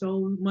focus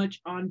so much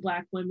on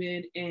Black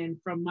women and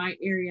from my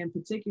area in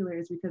particular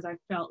is because I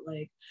felt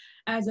like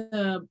as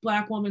a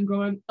Black woman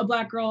a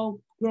Black girl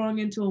growing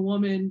into a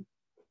woman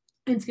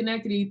in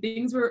Schenectady,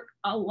 things were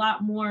a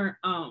lot more.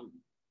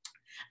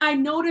 I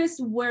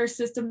noticed where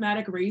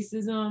systematic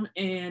racism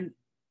and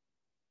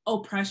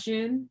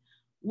oppression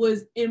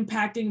was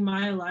impacting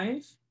my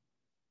life.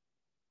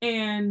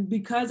 And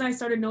because I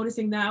started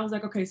noticing that, I was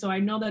like, okay, so I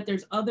know that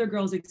there's other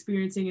girls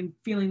experiencing and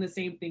feeling the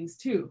same things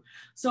too.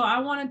 So I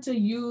wanted to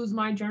use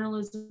my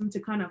journalism to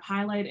kind of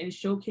highlight and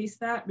showcase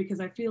that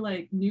because I feel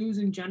like news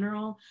in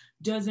general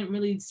doesn't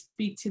really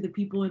speak to the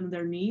people and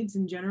their needs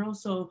in general.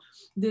 So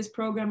this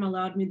program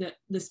allowed me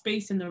the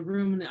space in the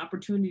room and the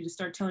opportunity to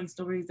start telling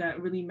stories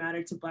that really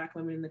matter to Black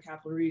women in the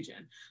capital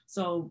region.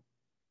 So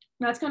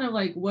that's kind of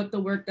like what the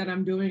work that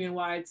I'm doing and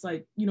why it's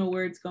like, you know,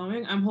 where it's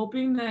going. I'm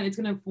hoping that it's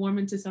going to form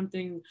into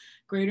something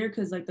greater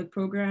because like the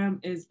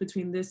program is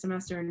between this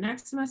semester and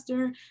next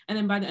semester. And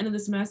then by the end of the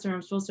semester,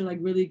 I'm supposed to like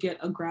really get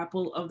a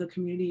grapple of the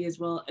community as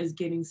well as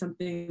getting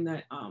something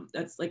that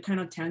that's like kind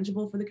of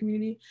tangible for the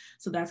community.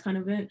 So that's kind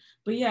of it.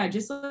 But yeah,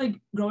 just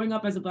like growing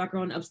up as a Black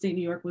girl in upstate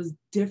New York was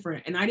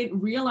different. And I didn't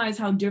realize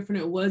how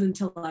different it was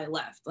until I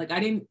left. Like I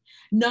didn't,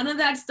 none of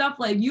that stuff,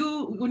 like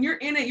you, when you're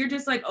in it, you're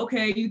just like,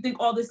 okay, you think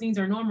all these things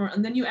are normal.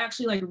 And then you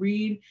actually like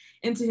read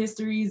into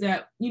histories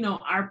that, you know,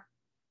 our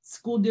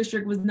school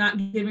district was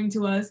not giving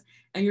to us.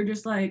 And you're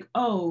just like,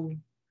 oh,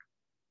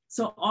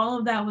 so all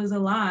of that was a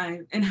lie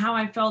and how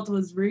I felt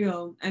was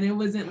real. And it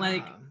wasn't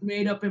like Yeah.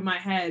 made up in my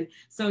head.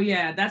 So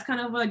yeah, that's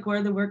kind of like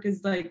where the work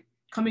is like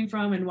coming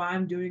from and why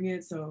I'm doing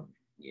it. So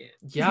yeah.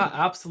 Yeah,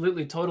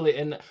 absolutely, totally.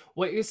 And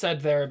what you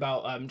said there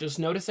about just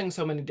noticing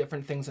so many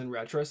different things in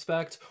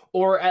retrospect,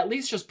 or at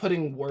least just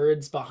putting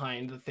words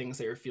behind the things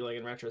that you're feeling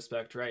in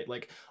retrospect, right?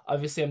 Like,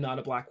 obviously, I'm not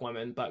a Black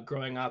woman, but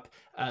growing up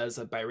as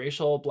a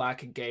biracial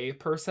Black gay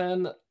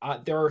person,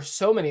 there are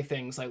so many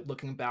things like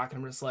looking back,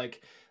 and I'm just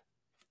like,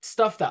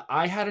 stuff that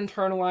I had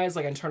internalized,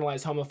 like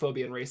internalized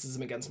homophobia and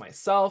racism against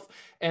myself,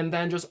 and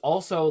then just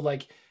also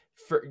like,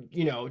 for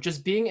you know,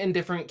 just being in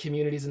different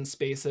communities and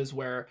spaces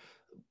where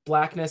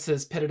Blackness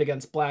is pitted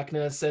against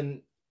Blackness,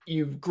 and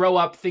you grow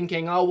up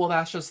thinking, oh well,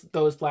 that's just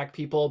those Black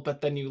people, but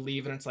then you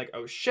leave and it's like,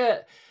 oh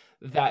shit,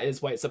 that is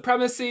white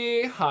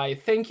supremacy. Hi,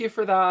 thank you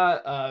for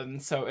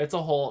that. So it's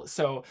a whole,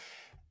 so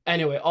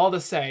anyway, all to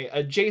say,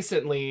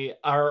 adjacently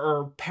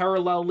or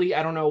parallelly,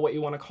 I don't know what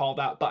you want to call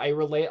that, but I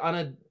relate on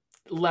a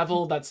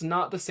level that's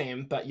not the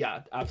same, but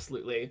yeah,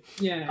 absolutely.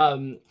 Yeah.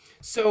 um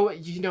so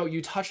you know,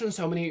 you touched on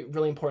so many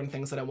really important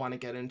things that I want to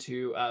get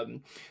into.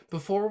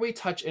 Before we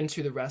touch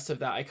into the rest of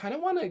that, I kind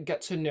of want to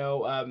get to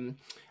know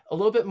a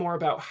little bit more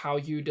about how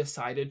you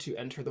decided to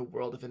enter the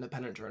world of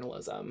independent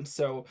journalism.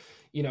 So,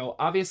 you know,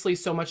 obviously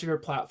so much of your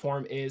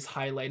platform is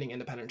highlighting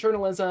independent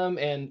journalism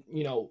and,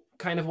 you know,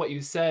 kind of what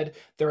you said,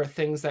 there are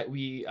things that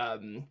we,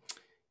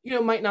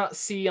 might not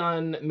see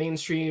on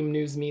mainstream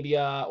news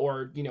media,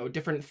 or,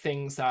 different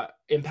things that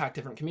impact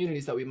different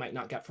communities that we might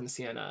not get from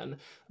CNN.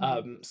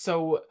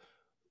 So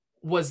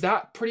was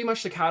that pretty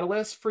much the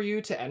catalyst for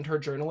you to enter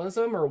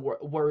journalism, or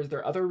were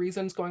there other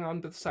reasons going on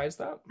besides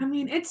that? I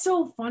mean, it's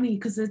so funny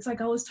because it's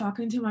like I was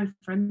talking to my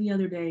friend the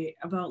other day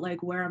about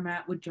like where I'm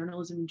at with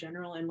journalism in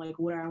general and like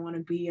where I want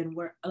to be and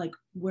where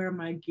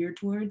am I geared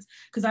towards,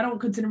 because I don't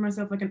consider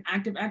myself like an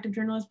active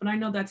journalist, but I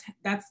know that's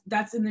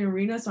in the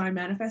arena, so I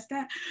manifest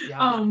that.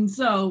 Yeah.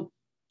 So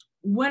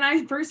when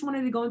I first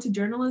wanted to go into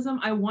journalism,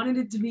 I wanted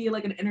it to be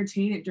like an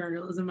entertainment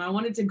journalism. I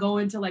wanted to go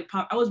into like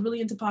pop. I was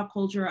really into pop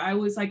culture. I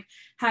was like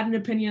had an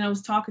opinion. I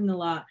was talking a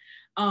lot.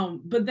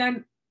 But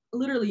then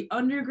literally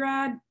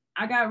undergrad,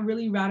 I got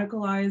really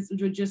radicalized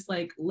with just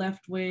like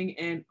left wing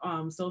and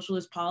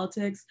socialist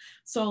politics.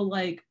 So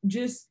like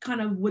just kind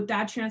of with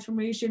that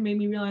transformation made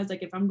me realize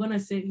like if I'm gonna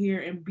sit here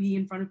and be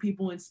in front of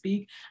people and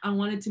speak, I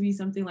want it to be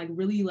something like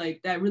really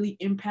like that really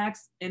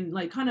impacts and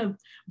like kind of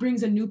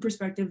brings a new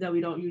perspective that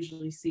we don't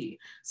usually see.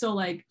 So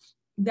like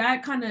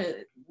that kind of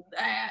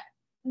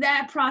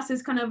that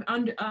process kind of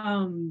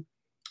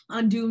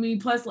undo me.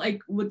 Plus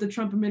like with the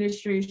Trump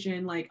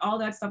administration, like all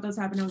that stuff that's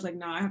happened, I was like,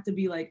 nah, I have to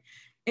be like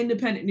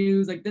independent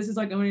news. Like this is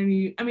like I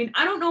mean,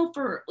 I don't know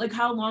for like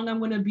how long I'm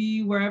going to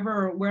be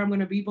wherever or where I'm going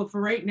to be, but for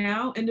right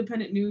now,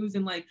 independent news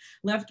and like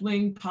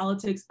left-wing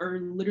politics are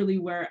literally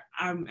where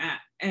I'm at,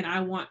 and I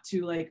want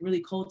to like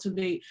really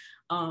cultivate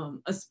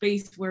a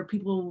space where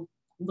people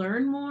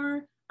learn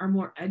more, are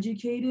more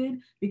educated,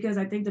 because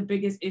I think the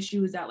biggest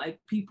issue is that like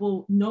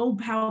people know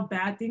how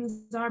bad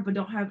things are but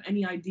don't have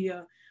any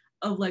idea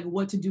of like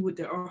what to do with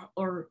it,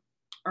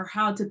 or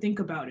how to think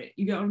about it.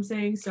 You get what I'm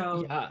saying?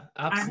 So Yeah,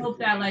 I hope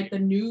absolutely. that like the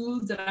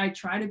news that I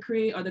try to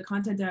create or the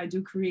content that I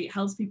do create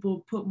helps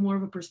people put more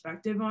of a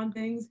perspective on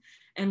things,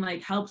 and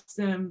like helps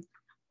them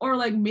or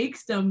like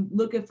makes them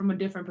look at from a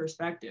different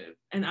perspective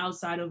and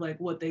outside of like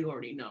what they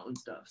already know and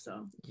stuff.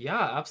 So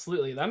Yeah,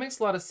 absolutely. That makes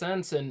a lot of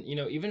sense. And,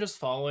 even just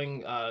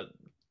following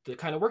the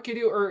kind of work you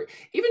do, or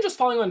even just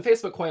following on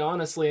Facebook, quite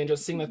honestly, and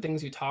just seeing the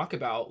things you talk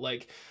about,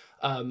 like,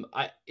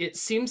 it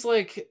seems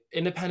like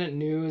independent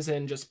news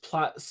and just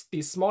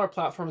these smaller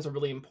platforms are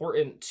really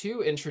important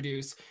to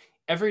introduce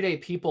everyday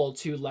people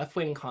to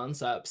left-wing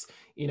concepts.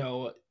 You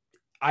know,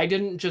 I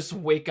didn't just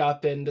wake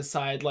up and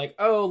decide like,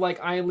 oh,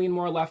 like I lean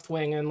more left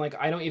wing, and like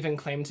I don't even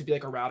claim to be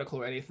like a radical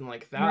or anything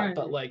like that. right,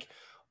 But like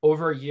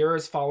over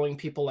years, following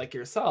people like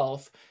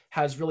yourself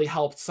has really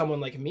helped someone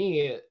like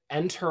me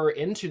enter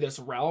into this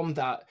realm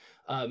that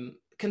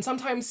can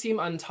sometimes seem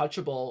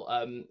untouchable.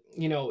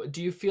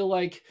 Do you feel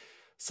like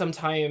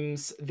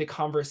sometimes the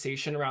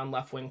conversation around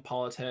left wing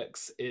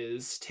politics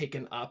is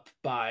taken up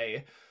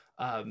by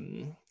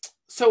um,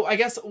 so I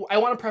guess I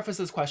want to preface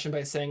this question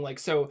by saying, like,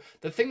 so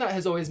the thing that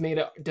has always made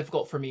it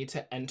difficult for me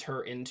to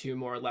enter into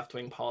more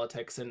left-wing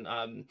politics and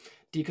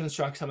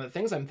deconstruct some of the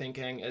things I'm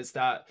thinking is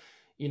that,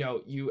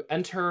 you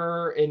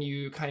enter and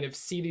you kind of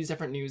see these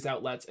different news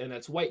outlets, and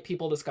it's white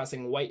people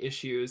discussing white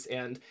issues,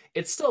 and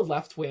it's still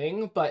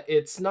left-wing, but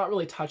it's not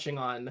really touching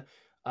on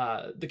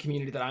the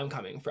community that I'm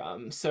coming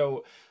from.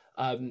 So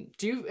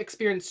do you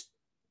experience,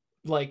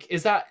 like,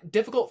 is that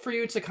difficult for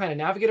you to kind of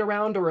navigate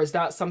around, or is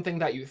that something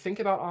that you think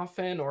about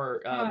often,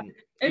 or uh,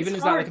 it's even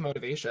is that like hard. a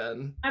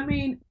motivation? I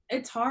mean,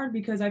 it's hard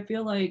because I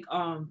feel like,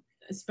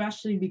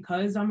 especially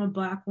because I'm a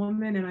Black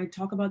woman and I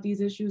talk about these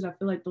issues, I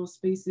feel like those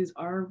spaces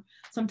are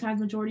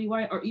sometimes majority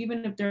white, or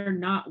even if they're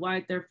not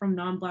white, they're from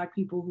non-Black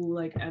people who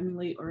like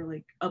emulate or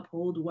like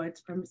uphold white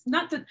supremacy.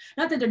 Not that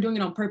they're doing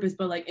it on purpose,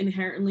 but like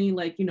inherently,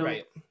 like, Right. you know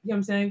what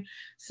I'm saying?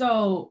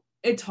 So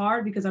it's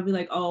hard because I'll be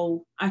like,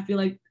 oh, I feel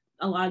like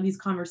a lot of these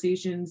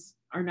conversations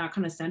are not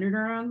kind of centered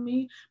around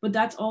me. But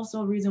that's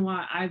also a reason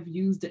why I've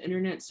used the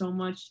internet so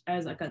much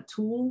as like a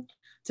tool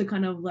to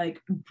kind of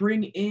like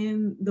bring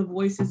in the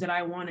voices that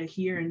I want to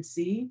hear and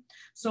see.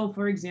 So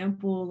for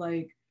example,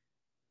 like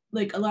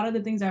a lot of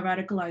the things that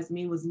radicalized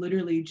me was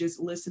literally just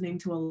listening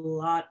to a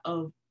lot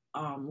of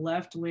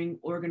left-wing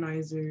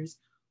organizers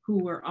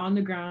who were on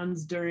the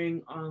grounds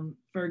during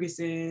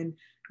Ferguson,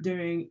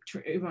 during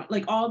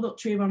like all the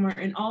Trayvon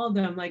Martin, all of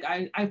them. Like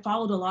I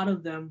followed a lot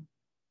of them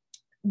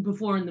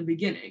before in the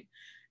beginning.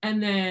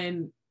 And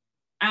then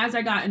as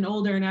I gotten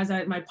older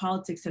and my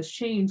politics has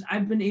changed,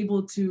 I've been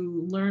able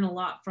to learn a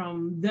lot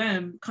from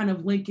them, kind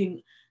of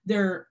linking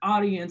their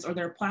audience or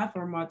their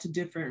platform out to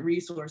different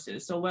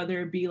resources. So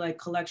whether it be like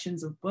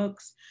collections of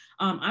books,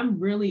 I'm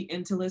really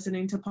into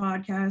listening to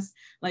podcasts.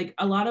 Like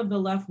a lot of the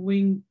left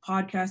wing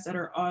podcasts that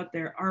are out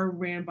there are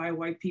ran by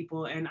white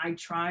people, and I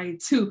try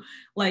to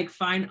like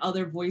find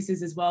other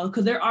voices as well,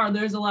 because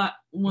there's a lot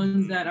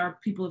ones Mhm. that are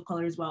people of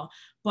color as well.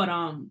 But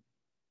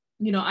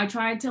I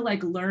try to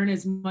like learn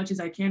as much as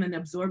I can and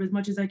absorb as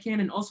much as I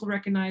can, and also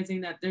recognizing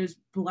that there's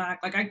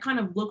like I kind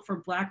of look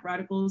for Black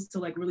radicals to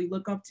like really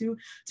look up to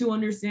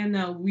understand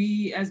that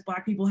we as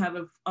Black people have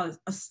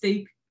a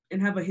stake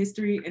and have a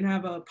history and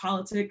have a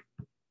politic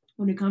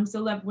when it comes to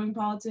left wing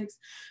politics.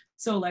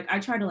 So like I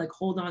try to like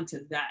hold on to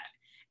that.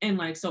 And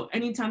like, so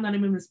anytime that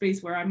I'm in a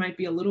space where I might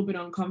be a little bit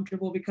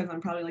uncomfortable because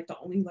I'm probably like the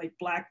only like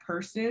Black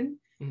person,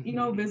 you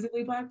know,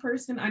 visibly Black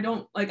person, I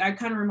don't like, I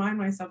kind of remind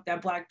myself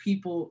that Black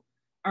people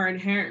are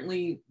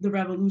inherently the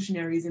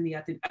revolutionaries at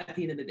the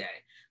end of the day.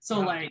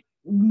 So like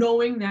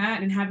knowing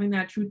that and having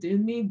that truth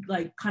in me,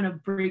 like kind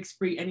of breaks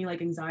free any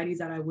like anxieties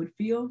that I would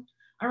feel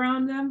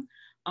around them.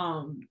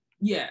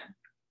 Yeah.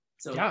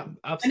 So yeah,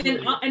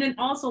 absolutely. And then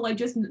also like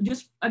just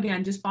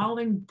again, just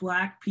following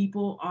Black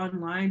people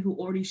online who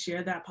already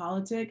share that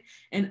politic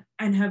and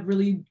have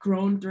really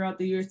grown throughout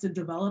the years to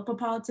develop a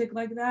politic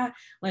like that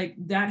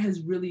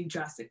has really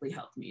drastically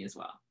helped me as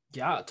well.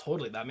 Yeah,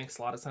 totally. That makes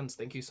a lot of sense.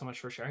 Thank you so much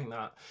for sharing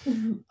that.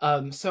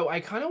 Mm-hmm. So I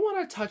kind of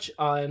want to touch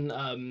on,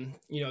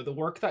 the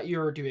work that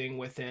you're doing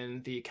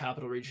within the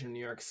Capital Region of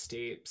New York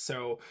State.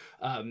 So,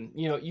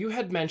 you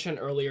had mentioned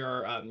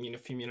earlier, a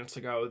few minutes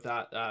ago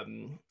that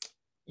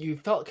you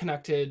felt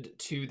connected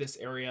to this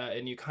area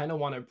and you kind of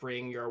want to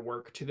bring your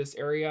work to this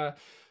area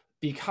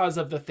because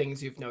of the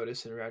things you've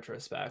noticed in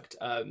retrospect.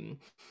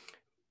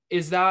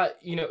 Is that,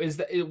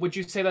 would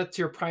you say that's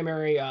your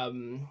primary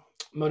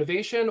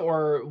motivation,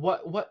 or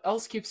what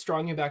else keeps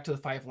drawing you back to the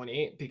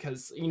 518?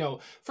 Because,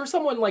 for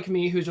someone like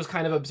me who's just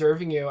kind of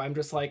observing you, I'm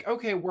just like,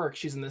 okay, work,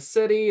 she's in the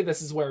city,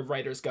 this is where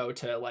writers go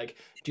to like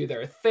do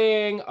their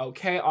thing.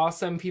 Okay,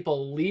 awesome.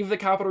 People leave the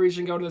capital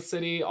region, go to the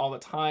city all the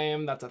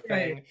time. That's a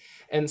thing. Right.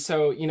 And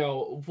so,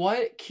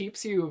 what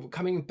keeps you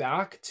coming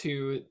back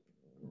to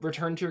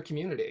return to your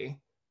community?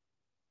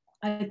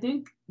 I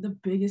think the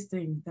biggest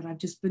thing that I've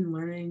just been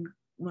learning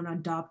when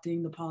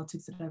adopting the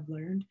politics that I've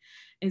learned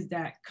is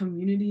that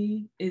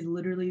community is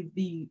literally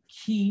the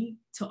key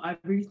to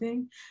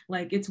everything.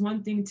 Like, it's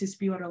one thing to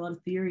spew out a lot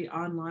of theory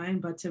online,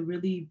 but to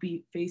really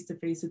be face to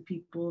face with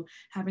people,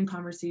 having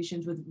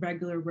conversations with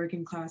regular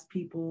working class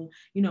people,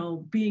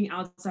 being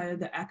outside of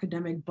the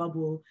academic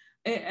bubble,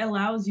 it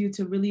allows you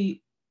to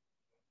really,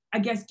 I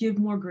guess, give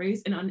more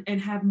grace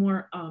and have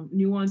more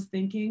nuanced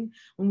thinking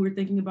when we're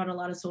thinking about a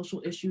lot of social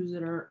issues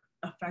that are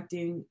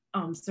affecting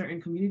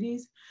certain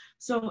communities.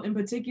 So in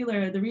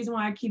particular, the reason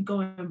why I keep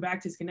going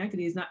back to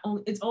Schenectady is not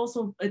only,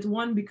 it's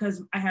one,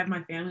 because I have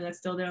my family that's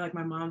still there. Like,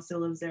 my mom still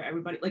lives there.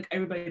 Everybody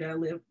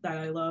that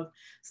I love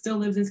still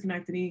lives in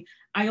Schenectady.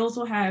 I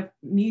also have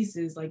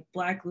nieces, like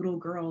Black little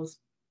girls,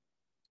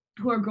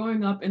 who are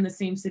growing up in the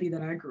same city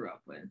that I grew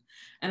up with.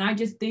 And I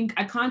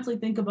constantly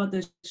think about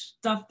the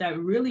stuff that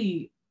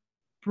really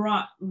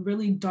brought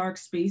really dark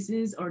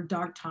spaces or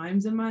dark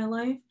times in my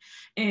life.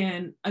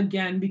 And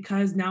again,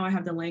 because now I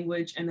have the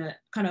language and the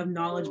kind of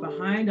knowledge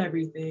behind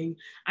everything,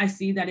 I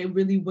see that it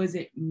really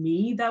wasn't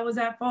me that was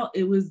at fault.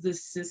 It was the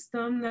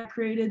system that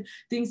created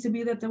things to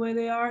be the way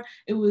they are.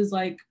 It was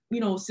like,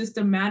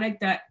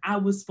 systematic, that I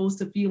was supposed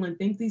to feel and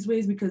think these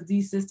ways because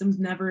these systems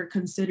never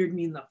considered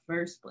me in the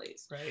first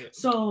place. Right.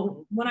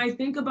 So when I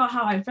think about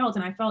how I felt,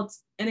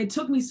 and it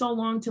took me so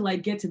long to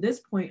like get to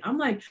this point, I'm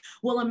like,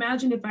 well,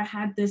 imagine if I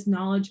had this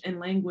knowledge and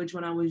language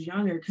when I was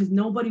younger, because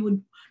nobody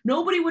would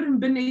have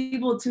been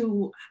able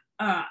to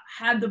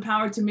had the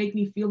power to make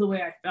me feel the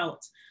way I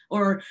felt,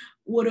 or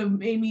would have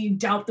made me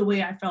doubt the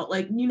way I felt.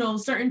 Like,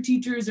 certain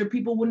teachers or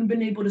people wouldn't have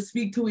been able to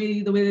speak to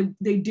me the way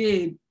they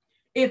did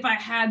if I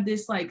had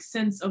this like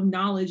sense of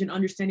knowledge and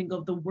understanding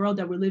of the world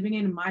that we're living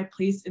in and my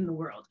place in the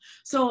world.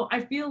 So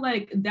I feel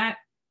like that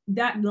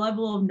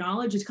level of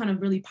knowledge is kind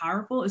of really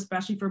powerful,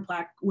 especially for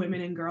Black women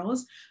and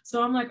girls.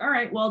 So I'm like, all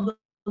right, well,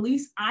 the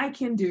least I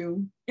can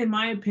do, in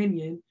my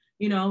opinion,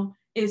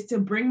 is to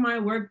bring my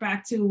work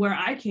back to where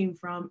I came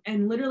from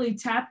and literally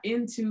tap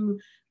into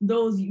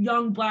those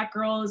young Black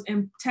girls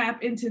and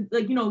tap into,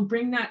 like,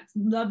 bring that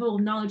level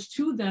of knowledge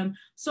to them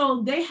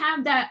so they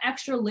have that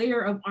extra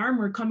layer of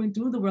armor coming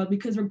through the world.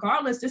 Because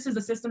regardless, this is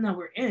a system that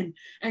we're in,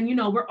 and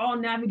we're all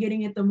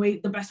navigating it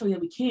the best way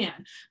that we can.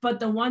 But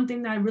the one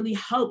thing that really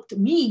helped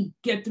me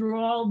get through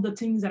all the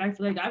things that I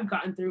feel like I've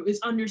gotten through is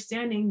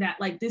understanding that,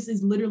 like, this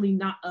is literally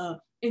not a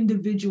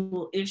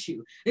individual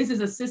issue. This is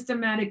a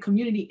systematic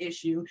community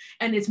issue,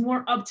 and it's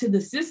more up to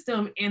the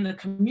system and the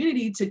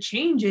community to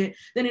change it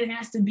than it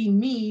has to be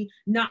me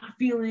not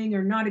feeling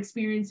or not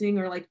experiencing,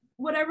 or like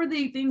whatever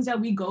the things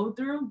that we go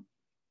through,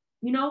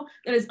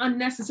 that is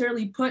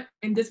unnecessarily put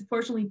and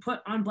disproportionately put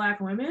on Black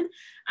women.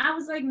 I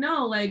was like,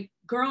 no, like,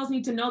 girls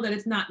need to know that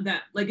it's not them.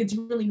 Like, it's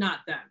really not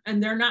them.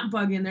 And they're not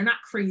bugging. They're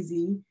not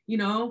crazy,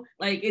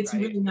 like, it's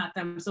Right. really not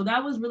them. So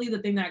that was really the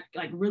thing that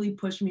like really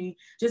pushed me,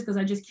 just because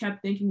I just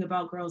kept thinking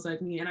about girls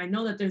like me. And I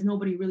know that there's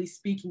nobody really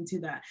speaking to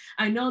that.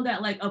 I know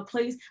that like a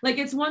place, like,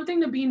 it's one thing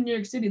to be in New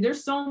York City.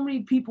 There's so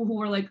many people who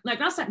are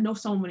not saying no,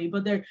 so many,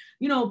 but they're,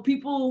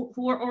 people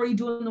who are already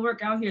doing the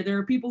work out here. There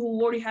are people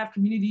who already have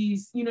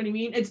communities, you know what I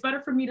mean? It's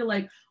better for me to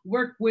like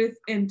work with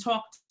and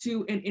talk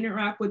to and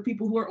interact with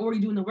people who are already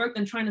doing the work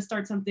than trying to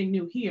start something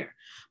new here.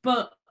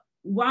 But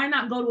why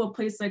not go to a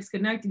place like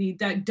Schenectady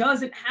that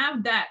doesn't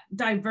have that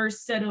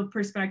diverse set of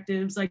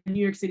perspectives like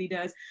New York City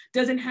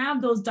doesn't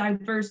have those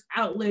diverse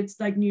outlets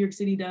like New York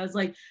City does.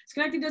 Like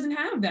Schenectady doesn't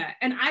have that.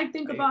 And I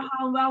think about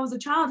how when I was a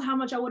child, how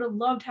much I would have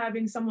loved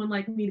having someone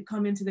like me to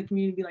come into the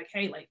community and be like,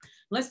 hey, like,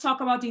 let's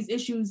talk about these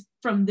issues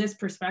from this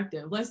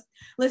perspective. Let's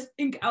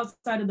think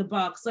outside of the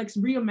box. Let's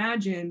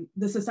reimagine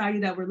the society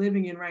that we're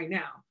living in right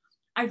now.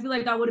 I feel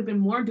like I would have been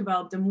more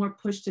developed and more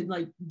pushed to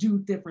like do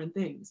different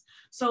things.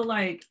 So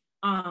like,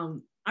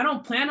 I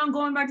don't plan on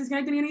going back to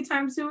Schenectady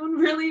anytime soon,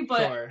 really,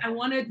 but Sure. I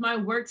wanted my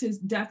work to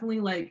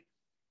definitely like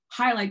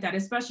highlight that,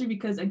 especially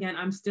because again,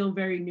 I'm still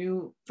very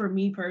new for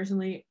me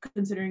personally,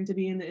 considering to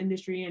be in the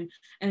industry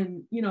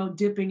and you know,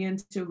 dipping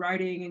into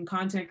writing and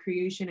content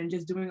creation and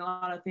just doing a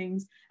lot of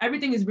things.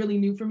 Everything is really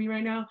new for me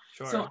right now.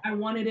 Sure. So I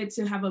wanted it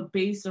to have a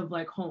base of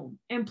like home.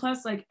 And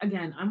plus, like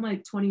again, I'm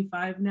like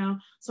 25 now.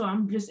 So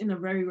I'm just in a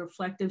very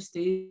reflective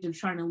stage of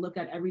trying to look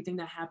at everything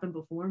that happened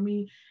before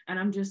me. And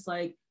I'm just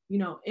like, you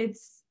know,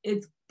 it's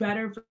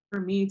better for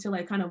me to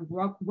like kind of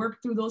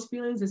work through those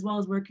feelings as well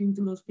as working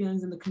through those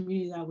feelings in the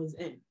community that I was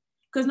in.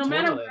 Because no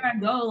matter where I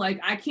go, like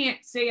I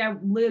can't say I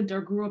lived or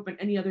grew up in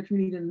any other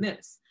community than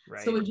this.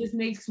 Right. So it just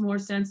makes more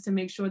sense to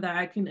make sure that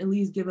I can at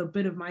least give a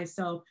bit of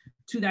myself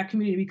to that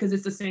community because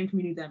it's the same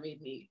community that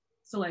made me.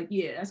 So like,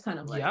 yeah, that's kind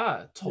of like.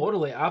 Yeah,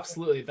 totally.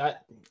 Absolutely.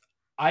 That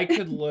I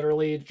could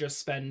literally just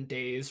spend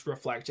days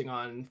reflecting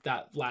on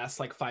that last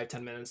like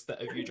 5-10 minutes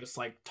of you just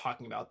like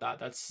talking about that.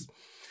 That's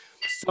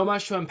so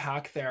much to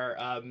unpack there.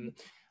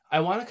 I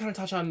want to kind of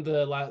touch on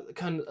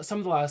some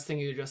of the last thing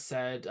you just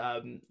said,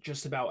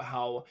 just about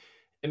how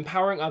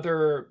empowering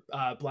other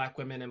Black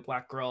women and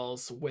Black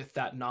girls with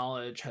that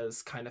knowledge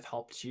has kind of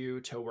helped you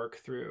to work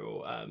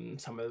through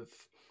some of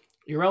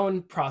your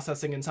own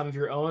processing and some of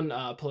your own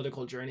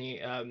political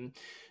journey.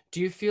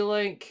 Do you feel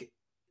like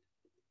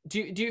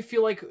do you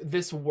feel like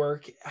this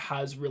work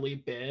has really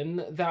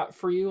been that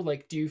for you?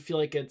 Like, do you feel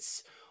like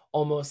it's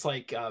almost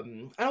like I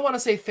don't want to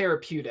say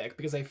therapeutic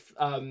because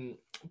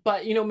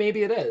but you know,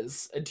 maybe it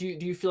is. Do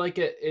you feel like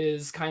it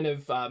is kind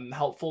of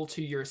helpful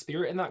to your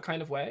spirit in that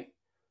kind of way?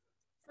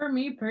 For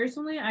me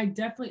personally, I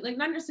definitely like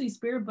not necessarily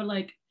spirit, but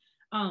like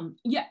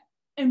yeah,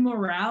 and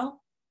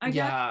morale, I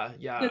guess.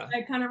 Because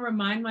I kind of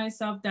remind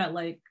myself that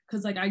like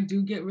because like I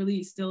do get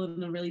really still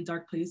in a really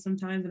dark place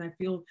sometimes and I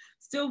feel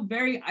still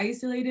very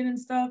isolated and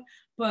stuff.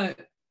 But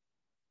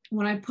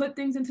when I put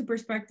things into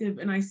perspective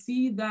and I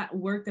see that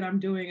work that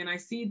I'm doing and I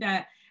see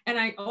that and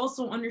I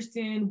also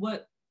understand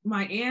what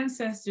my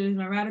ancestors,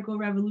 my radical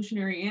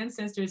revolutionary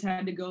ancestors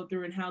had to go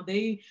through and how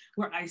they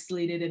were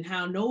isolated and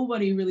how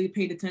nobody really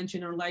paid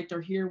attention or liked or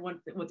hear what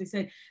they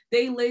said.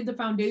 They laid the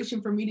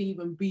foundation for me to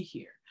even be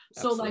here.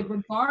 So like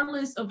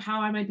regardless of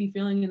how I might be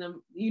feeling in the,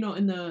 you know,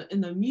 in the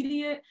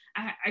immediate,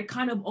 I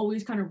kind of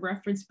always kind of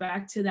reference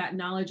back to that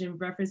knowledge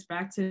and reference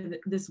back to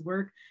this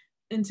work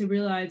into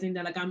realizing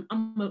that like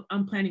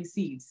I'm planting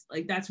seeds.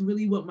 Like that's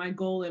really what my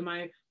goal and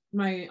my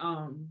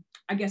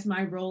I guess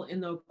my role in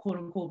the quote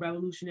unquote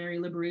revolutionary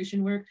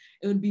liberation work,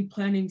 it would be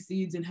planting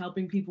seeds and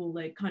helping people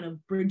like kind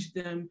of bridge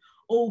them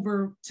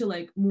over to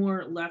like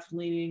more left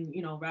leaning,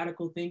 you know,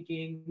 radical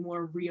thinking,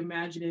 more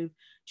reimaginative,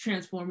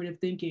 transformative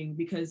thinking.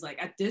 Because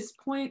like at this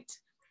point,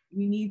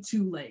 we need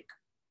to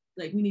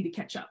we need to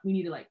catch up. We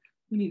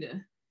need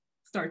to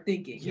start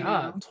thinking. Yeah,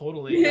 you know?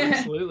 totally.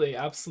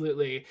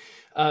 Absolutely.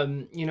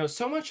 You know,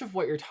 so much of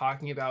what you're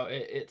talking about,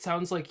 it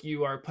sounds like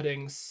you are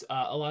putting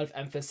a lot of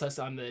emphasis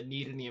on the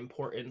need and the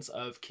importance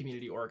of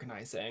community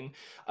organizing.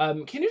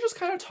 Can you just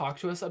kind of talk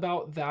to us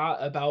about that,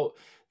 about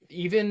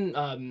even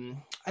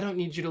I don't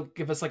need you to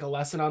give us like a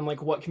lesson on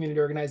like what community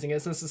organizing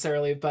is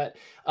necessarily, but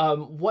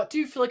what do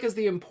you feel like is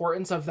the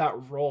importance of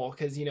that role?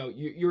 Because you know,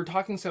 you're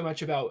talking so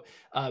much about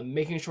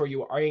making sure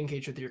you are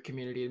engaged with your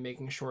community and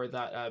making sure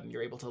that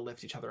you're able to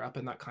lift each other up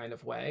in that kind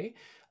of way.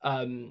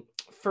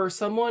 For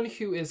someone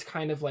who is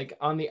kind of like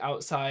on the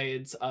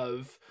outsides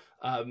of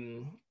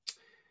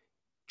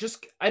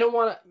just I don't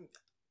want to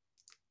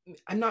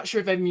I'm not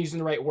sure if I'm using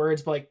the right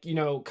words, but like, you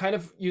know, kind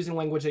of using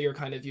language that you're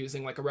kind of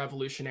using, like a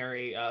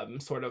revolutionary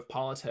sort of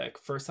politic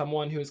for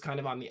someone who's kind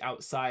of on the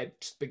outside,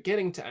 just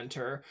beginning to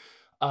enter.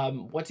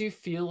 What do you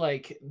feel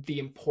like the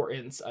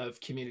importance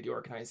of community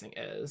organizing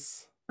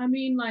is? I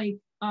mean, like,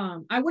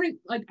 I wouldn't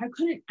like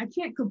I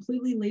can't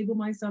completely label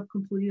myself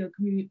completely a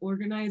community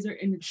organizer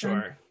in the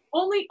sense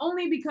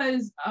only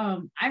because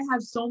I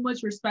have so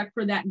much respect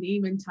for that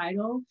name and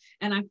title,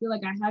 and I feel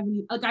like I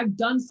haven't like I've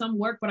done some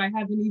work, but I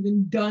haven't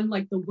even done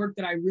like the work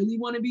that I really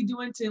want to be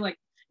doing to like,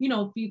 you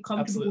know, feel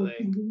comfortable with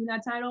giving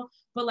that title.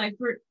 But like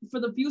for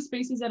the few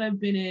spaces that I've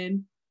been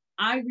in,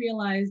 I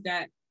realized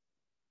that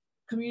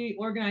community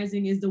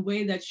organizing is the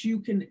way that you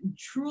can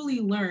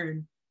truly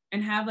learn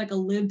and have like a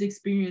lived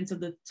experience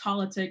of the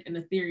politic and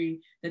the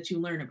theory that you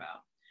learn about.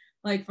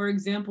 Like for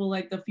example,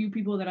 like the few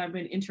people that I've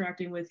been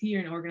interacting with here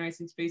in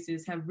organizing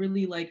spaces have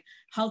really like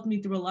helped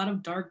me through a lot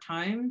of dark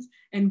times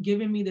and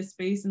given me the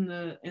space and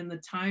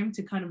the time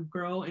to kind of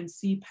grow and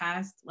see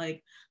past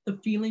like the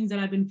feelings that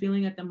I've been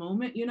feeling at the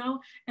moment, you know,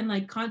 and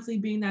like constantly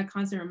being that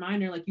constant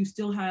reminder, like you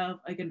still have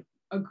like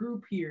a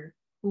group here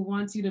who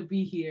wants you to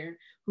be here,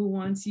 who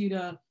wants you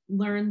to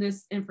learn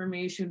this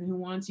information, who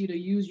wants you to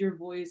use your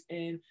voice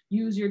and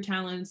use your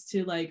talents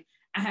to like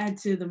add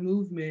to the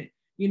movement.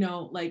 You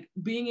know, like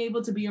being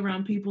able to be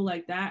around people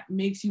like that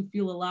makes you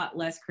feel a lot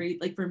less crazy.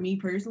 Like for me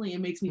personally, it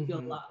makes me feel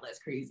a lot less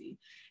crazy.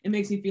 It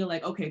makes me feel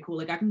like, okay, cool.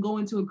 Like I can go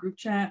into a group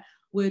chat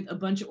with a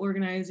bunch of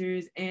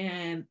organizers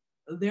and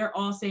they're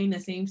all saying the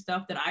same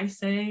stuff that I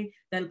say,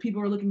 that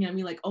people are looking at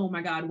me like, oh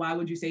my God, why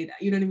would you say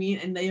that? You know what I mean?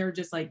 And they are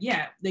just like,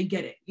 yeah, they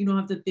get it. You don't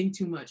have to think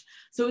too much.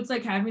 So it's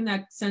like having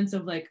that sense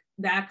of like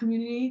that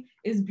community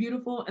is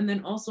beautiful. And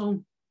then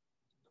also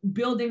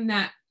building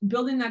that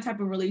type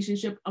of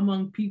relationship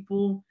among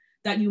people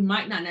that you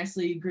might not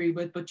necessarily agree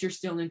with, but you're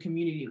still in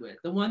community with.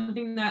 The one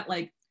thing that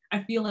like,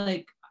 I feel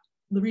like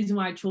the reason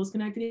why I chose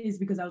Connected is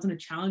because I was going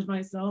to challenge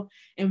myself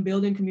and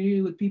building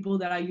community with people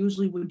that I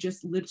usually would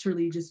just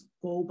literally just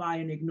go by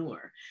and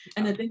ignore.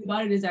 And the thing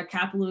about it is that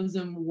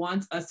capitalism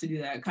wants us to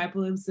do that.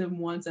 Capitalism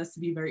wants us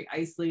to be very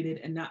isolated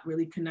and not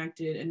really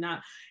connected and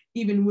not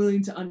even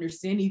willing to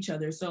understand each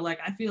other. So like,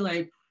 I feel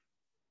like,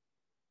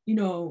 you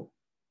know,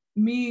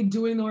 me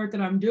doing the work that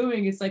I'm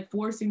doing, it's like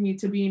forcing me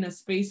to be in a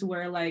space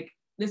where like,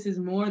 this is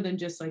more than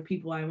just like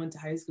people I went to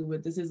high school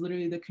with. This is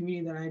literally the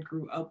community that I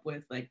grew up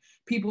with, like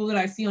people that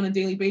I see on a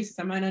daily basis.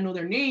 I might not know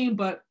their name,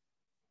 but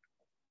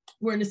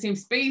we're in the same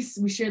space.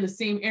 We share the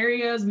same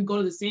areas. We go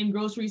to the same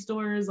grocery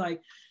stores.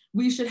 Like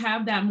we should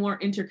have that more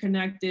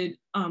interconnected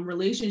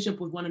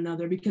relationship with one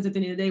another, because at the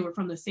end of the day, we're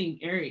from the same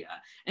area.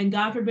 And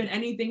God forbid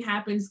anything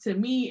happens to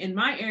me in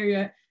my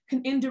area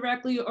can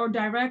indirectly or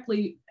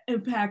directly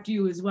impact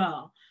you as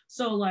well.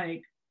 So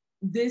like,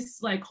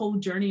 this like whole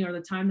journey, or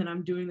the time that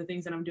I'm doing the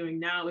things that I'm doing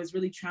now, is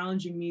really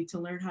challenging me to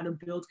learn how to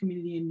build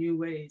community in new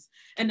ways.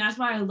 And that's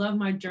why I love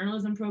my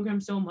journalism program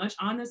so much,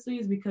 honestly,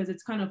 is because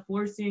it's kind of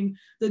forcing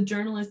the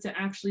journalists to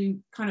actually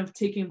kind of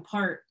taking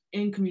part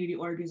in community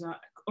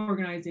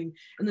organizing,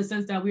 in the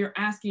sense that we are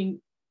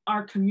asking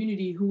our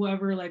community,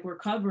 whoever like we're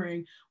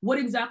covering, what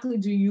exactly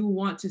do you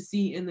want to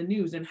see in the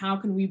news, and how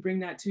can we bring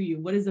that to you?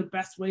 What is the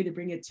best way to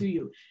bring it to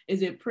you?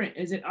 Is it print?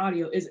 Is it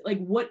audio? Is it like,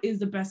 what is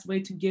the best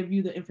way to give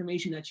you the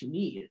information that you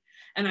need?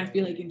 And I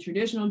feel like in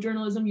traditional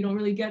journalism, you don't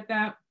really get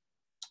that,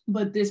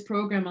 but this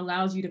program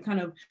allows you to kind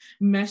of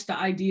mesh the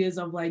ideas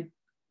of like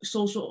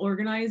social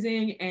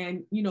organizing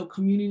and, you know,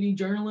 community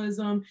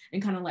journalism,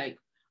 and kind of like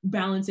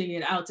balancing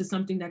it out to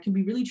something that can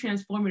be really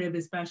transformative,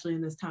 especially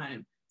in this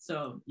time.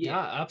 So yeah,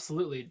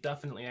 absolutely,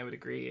 definitely, I would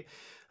agree.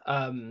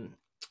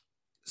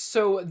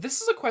 So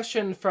this is a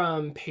question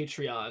from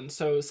Patreon.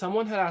 So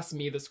someone had asked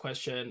me this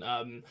question.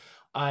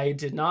 I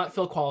did not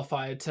feel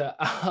qualified to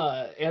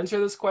answer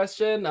this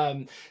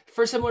question,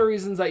 for similar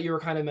reasons that you were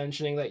kind of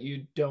mentioning, that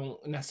you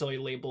don't necessarily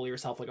label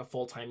yourself like a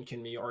full-time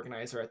community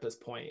organizer at this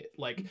point.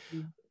 Like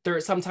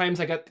there, sometimes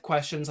I get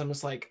questions, I'm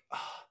just like,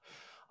 oh,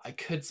 I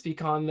could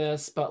speak on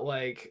this, but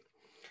like,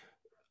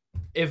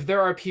 if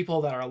there are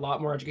people that are a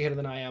lot more educated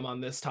than I am on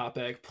this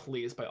topic,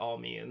 please, by all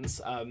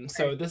means.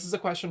 So this is a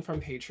question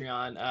from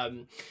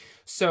Patreon.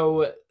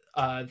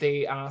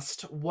 They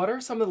asked, what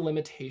are some of the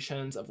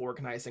limitations of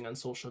organizing on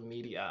social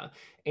media?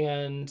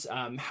 And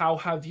how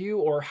have you,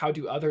 or how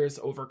do others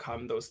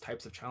overcome those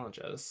types of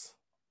challenges?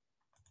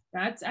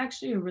 That's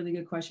actually a really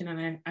good question,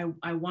 and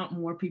I want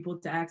more people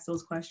to ask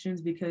those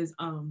questions, because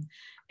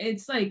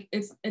it's like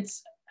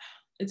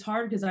it's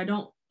hard, because I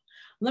don't.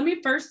 Let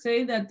me first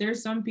say that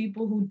there's some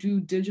people who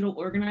do digital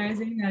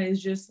organizing that is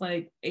just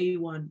like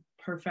A1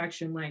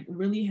 perfection, like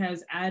really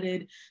has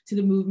added to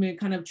the movement,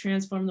 kind of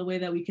transformed the way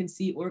that we can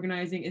see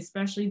organizing,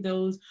 especially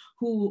those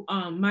who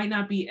might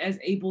not be as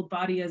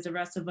able-bodied as the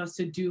rest of us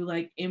to do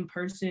like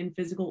in-person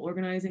physical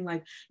organizing.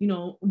 Like, you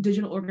know,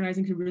 digital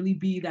organizing could really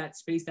be that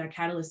space, that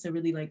catalyst to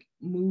really like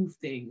move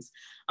things.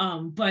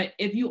 But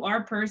if you are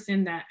a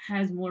person that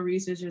has more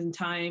resources and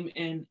time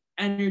and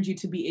energy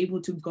to be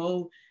able to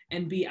go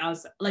and be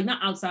outside, like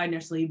not outside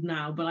necessarily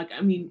now, but like,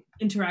 I mean,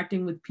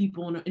 interacting with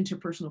people on an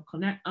interpersonal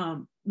connect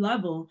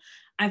level,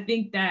 I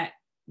think that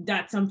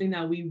that's something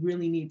that we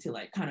really need to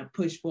like kind of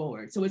push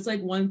forward. So it's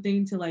like one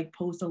thing to like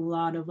post a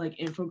lot of like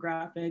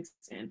infographics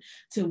and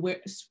to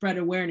spread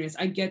awareness.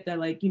 I get that,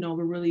 like, you know,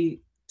 we're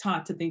really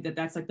taught to think that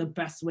that's like the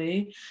best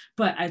way,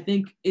 but I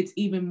think it's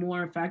even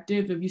more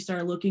effective if you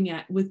start looking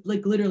at, with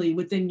like literally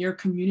within your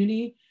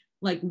community,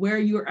 like where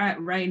you're at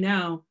right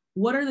now,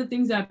 what are the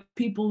things that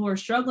people who are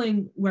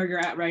struggling where you're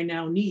at right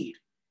now need?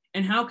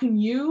 And how can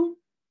you,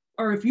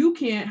 or if you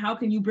can't, how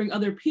can you bring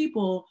other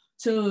people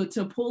to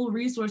pull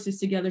resources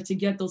together to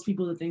get those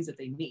people the things that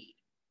they need?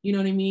 You know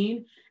what I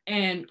mean?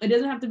 And it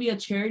doesn't have to be a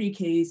charity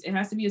case. It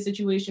has to be a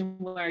situation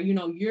where, you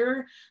know,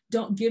 you're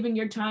giving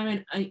your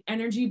time and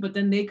energy, but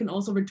then they can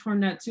also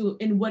return that too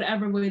in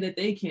whatever way that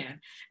they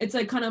can. It's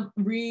like kind of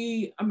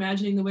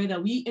reimagining the way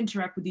that we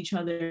interact with each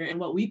other and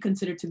what we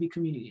consider to be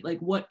community. Like,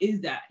 what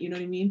is that? You know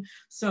what I mean?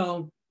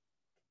 So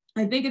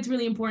I think it's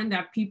really important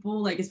that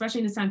people, like,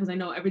 especially in this time, because I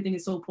know everything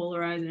is so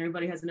polarized and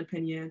everybody has an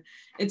opinion,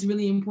 it's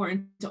really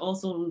important to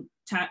also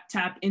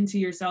tap into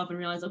yourself and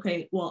realize,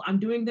 okay, well, I'm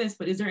doing this,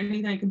 but is there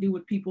anything I can do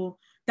with people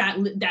that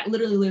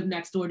literally live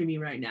next door to me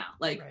right now?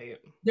 Like, right.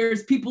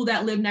 there's people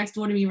that live next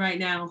door to me right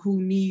now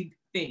who need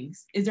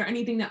things. Is there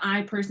anything that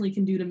I personally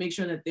can do to make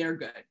sure that they're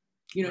good?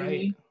 You know what I Right.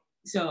 mean?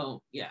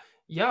 So yeah.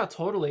 Yeah,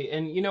 totally.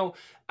 And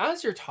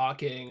as you're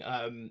talking,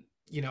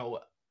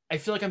 I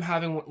feel like I'm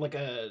having like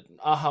a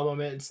aha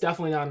moment. It's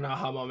definitely not an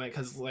aha moment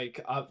because like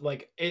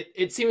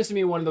it seems to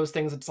me one of those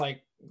things. It's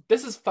like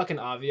this is fucking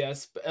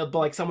obvious, but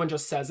like someone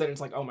just says it, and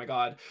it's like oh my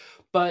god.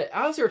 But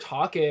as you're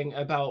talking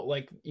about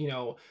like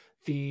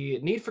the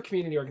need for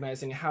community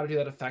organizing, how to do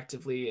that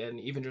effectively, and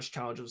even just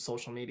challenges with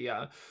social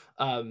media,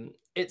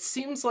 it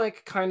seems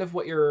like kind of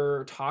what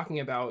you're talking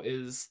about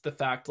is the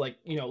fact like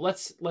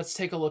let's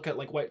take a look at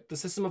like what the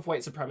system of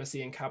white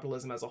supremacy and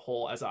capitalism as a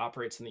whole as it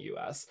operates in the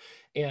US,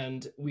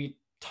 and we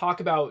talk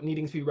about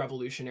needing to be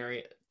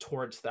revolutionary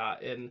towards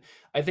that, and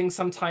I think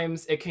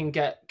sometimes it can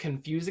get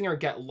confusing or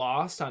get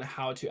lost on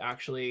how to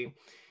actually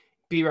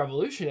be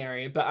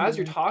revolutionary. But as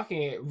you're Yeah.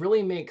 talking, it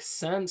really makes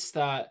sense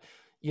that,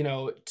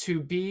 to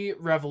be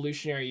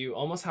revolutionary, you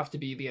almost have to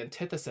be the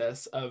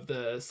antithesis of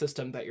the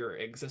system that you're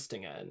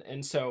existing in.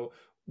 And so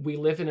we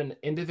live in an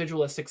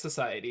individualistic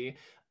society.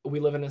 We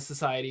live in a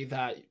society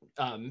that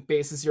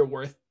bases your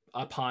worth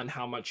upon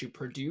how much you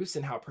produce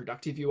and how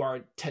productive you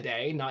are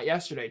today, not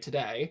yesterday,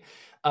 today.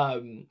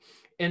 Um,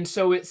 and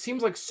so it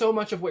seems like so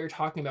much of what you're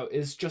talking about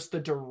is just the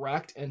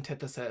direct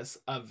antithesis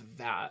of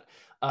that.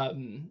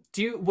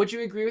 Would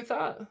you agree with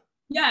that?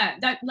 Yeah,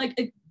 that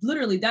like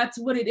literally that's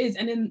what it is.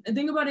 And then the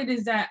thing about it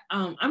is that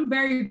I'm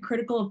very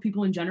critical of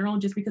people in general,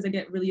 just because I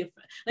get really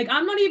like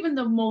I'm not even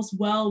the most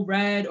well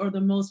read or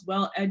the most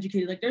well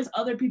educated. Like there's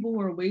other people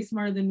who are way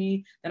smarter than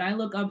me that I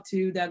look up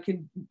to that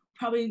could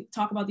probably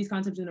talk about these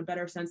concepts in a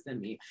better sense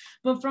than me.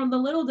 But from the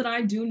little that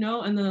I do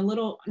know and the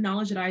little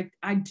knowledge that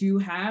I do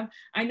have,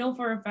 I know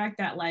for a fact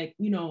that like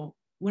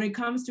when it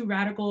comes to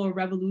radical or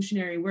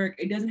revolutionary work,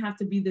 it doesn't have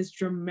to be this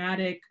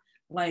dramatic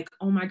like,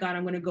 oh my god,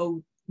 I'm gonna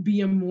go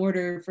be a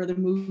martyr for the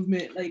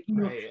movement. Like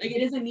Right. like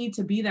it doesn't need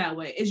to be that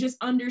way. It's just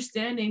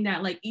understanding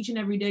that like each and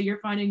every day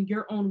you're finding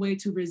your own way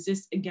to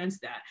resist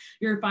against that.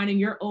 You're finding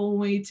your own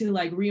way to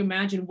like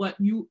reimagine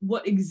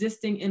what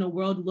existing in a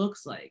world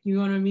looks like. You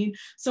know what I mean?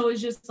 So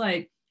it's just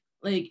like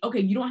okay,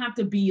 you don't have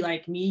to be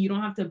like me, you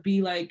don't have to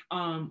be like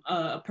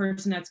a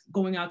person that's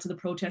going out to the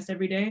protest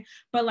every day,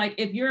 but like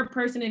if you're a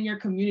person in your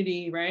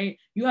community, right,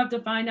 you have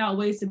to find out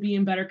ways to be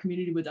in better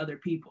community with other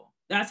people.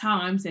 That's how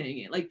I'm saying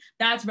it. Like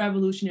that's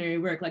revolutionary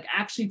work, like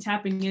actually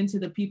tapping into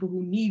the people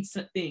who need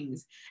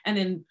things, and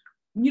then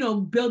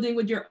building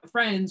with your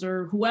friends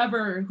or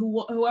whoever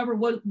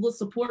will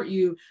support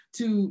you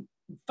to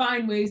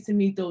find ways to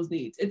meet those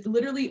needs. It's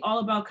literally all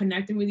about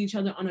connecting with each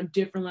other on a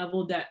different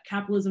level that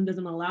capitalism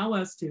doesn't allow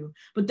us to.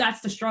 But that's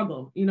the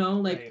struggle,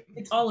 like Right.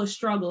 it's all a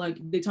struggle. Like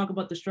they talk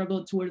about the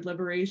struggle towards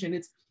liberation.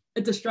 It's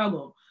a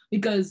struggle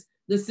because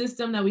the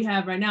system that we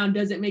have right now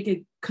doesn't make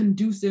it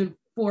conducive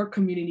for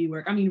community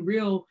work. I mean,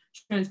 real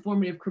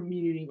transformative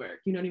community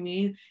work. You know what I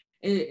mean?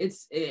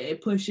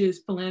 It pushes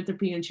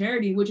philanthropy and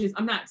charity, which is,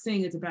 I'm not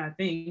saying it's a bad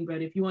thing,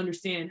 but if you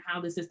understand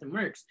how the system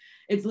works,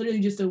 it's literally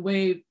just a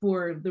way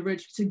for the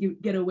rich to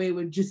get away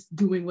with just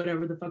doing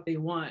whatever the fuck they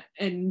want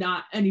and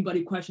not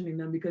anybody questioning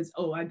them because,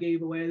 oh, I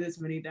gave away this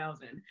many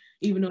thousand,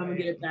 even though I'm gonna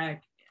get Right. it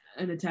back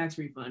in a tax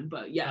refund.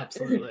 But yeah.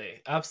 Absolutely.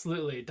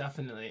 Absolutely.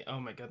 Definitely. Oh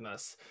my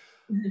goodness.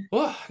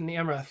 Oh,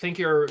 Niamra, thank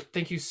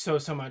you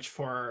so much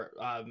for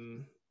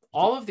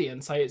all of the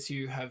insights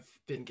you have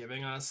been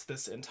giving us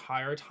this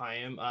entire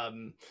time.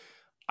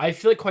 I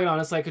feel like quite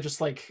honestly, I could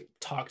just like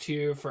talk to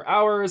you for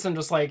hours and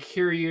just like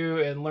hear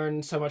you and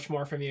learn so much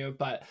more from you.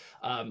 But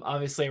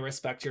obviously, I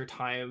respect your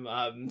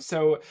time.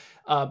 So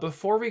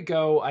before we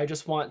go, I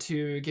just want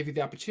to give you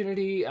the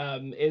opportunity.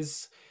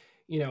 If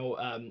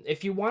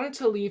you wanted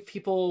to leave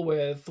people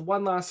with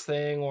one last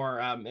thing, or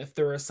if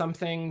there was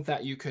something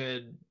that you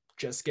could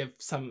just give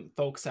some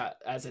folks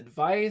as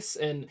advice,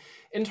 and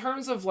in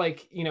terms of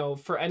like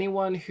for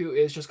anyone who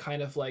is just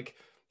kind of like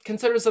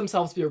considers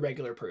themselves to be a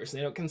regular person,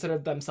 they don't consider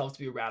themselves to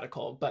be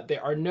radical, but they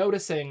are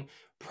noticing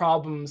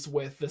problems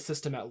with the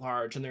system at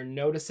large, and they're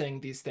noticing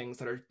these things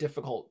that are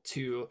difficult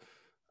to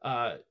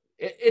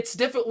it's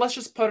difficult. Let's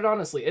just put it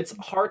honestly, it's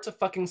hard to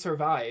fucking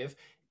survive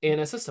in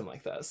a system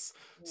like this.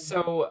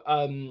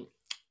 So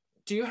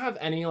do you have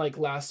any like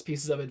last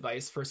pieces of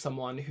advice for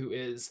someone who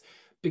is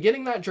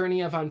beginning that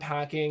journey of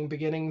unpacking,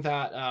 beginning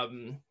that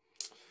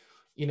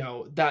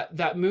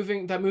that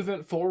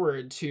movement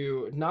forward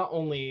to not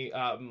only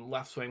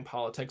left-wing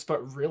politics,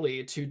 but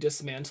really to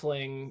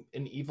dismantling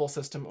an evil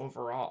system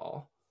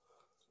overall?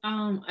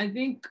 I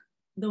think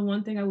the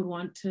one thing I would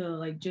want to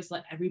like just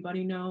let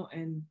everybody know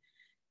and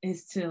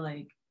is to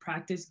like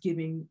practice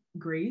giving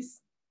grace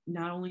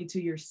not only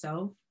to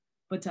yourself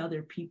but to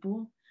other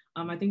people.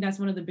 I think that's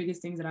one of the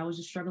biggest things that I was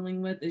just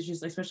struggling with, is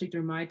just especially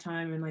through my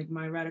time and like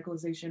my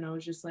radicalization. I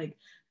was just like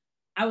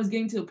I was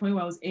getting to the point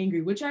where I was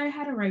angry, which I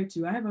had a right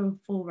to. I have a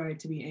full right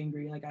to be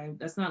angry. Like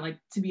that's not like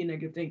to be a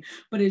negative thing,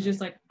 but it's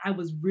just Right. like I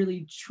was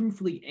really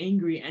truthfully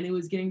angry, and it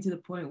was getting to the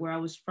point where I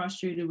was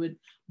frustrated with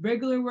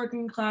regular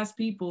working class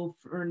people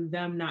for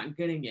them not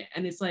getting it.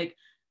 And it's like,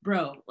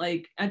 bro,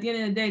 like at the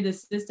end of the day, the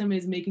system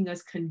is making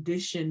us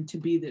conditioned to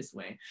be this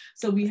way.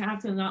 So we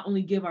have to not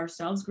only give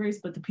ourselves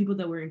grace, but the people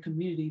that we're in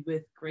community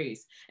with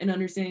grace, and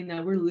understanding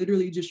that we're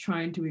literally just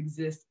trying to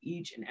exist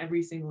each and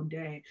every single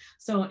day.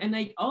 So, and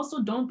like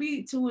also don't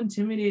be too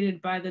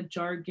intimidated by the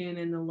jargon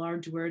and the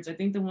large words. I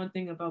think the one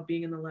thing about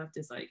being in the left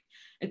is like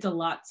it's a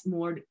lot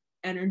more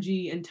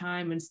energy and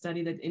time and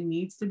study that it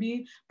needs to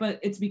be, but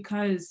it's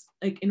because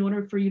like in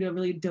order for you to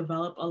really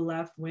develop a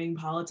left-wing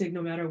politic,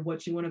 no matter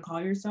what you want to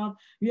call yourself,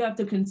 you have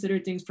to consider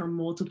things from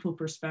multiple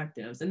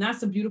perspectives. And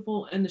that's the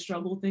beautiful and the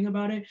struggle thing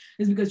about it,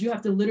 is because you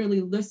have to literally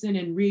listen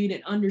and read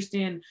and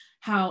understand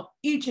how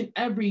each and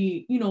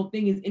every, you know,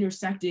 thing is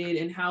intersected,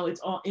 and how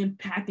it's all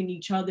impacting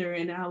each other,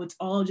 and how it's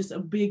all just a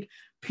big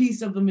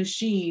piece of a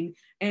machine.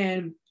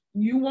 And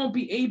you won't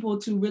be able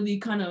to really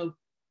kind of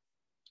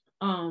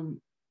um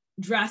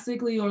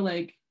drastically or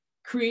like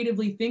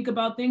creatively think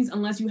about things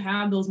unless you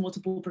have those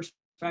multiple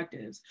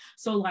perspectives.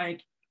 So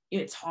like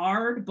it's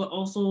hard, but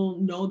also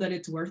know that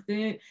it's worth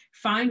it.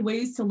 Find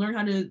ways to learn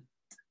how to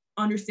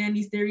understand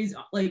these theories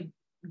like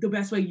the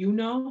best way you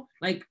know.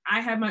 Like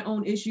I have my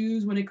own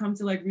issues when it comes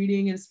to like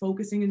reading and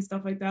focusing and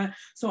stuff like that.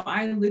 So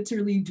I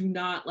literally do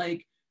not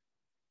like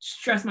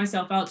stress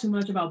myself out too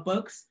much about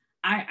books.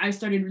 I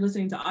started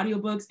listening to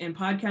audiobooks and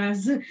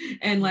podcasts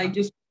and like Yeah.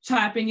 just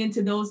tapping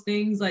into those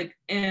things, like,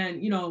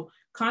 and you know,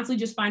 constantly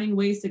just finding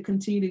ways to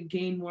continue to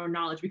gain more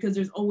knowledge, because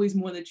there's always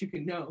more that you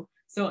can know.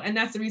 So, and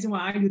that's the reason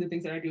why I do the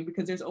things that I do,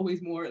 because there's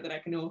always more that I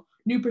can know,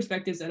 new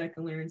perspectives that I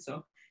can learn.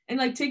 So, and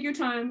like take your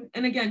time,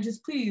 and again,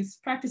 just please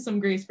practice some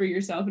grace for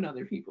yourself and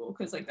other people,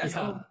 because like that's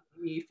all Yeah.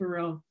 you need, for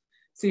real.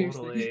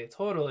 Seriously. Totally,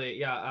 totally.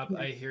 Yeah, Yeah.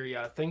 I hear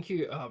ya. Thank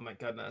you. Oh my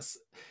goodness.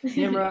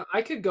 Yamra,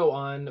 I could go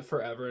on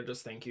forever and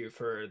just thank you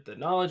for the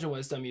knowledge and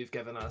wisdom you've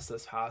given us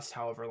this past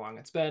however long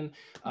it's been.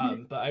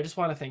 But I just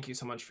want to thank you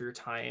so much for your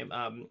time.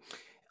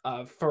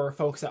 For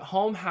folks at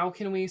home, how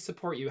can we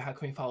support you? How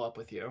can we follow up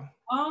with you?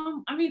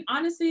 I mean,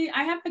 honestly,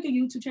 I have like a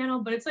YouTube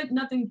channel, but it's like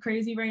nothing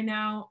crazy right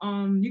now.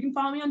 You can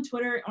follow me on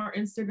Twitter or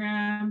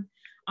Instagram.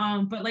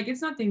 But like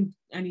it's nothing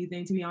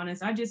anything, to be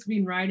honest. I just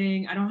been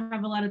writing. I don't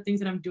have a lot of things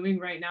that I'm doing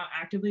right now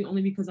actively,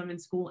 only because I'm in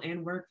school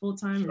and work full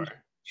time. Sure.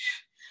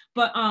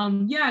 But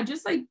yeah,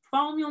 just like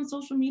follow me on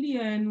social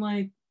media, and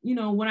like, you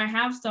know, when I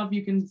have stuff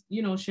you can,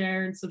 you know,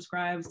 share and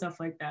subscribe, stuff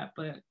like that.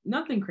 But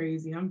nothing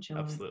crazy. I'm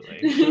chilling.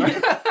 Absolutely. Sure.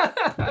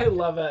 I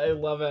love it. I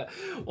love it.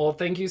 Well,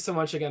 thank you so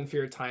much again for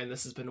your time.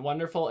 This has been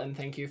wonderful. And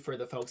thank you for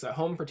the folks at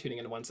home for tuning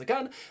in once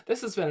again.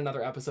 This has been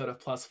another episode of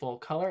Plus Full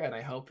Color, and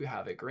I hope you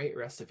have a great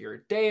rest of your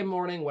day,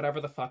 morning,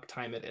 whatever the fuck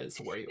time it is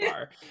where you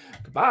are.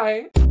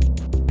 Goodbye.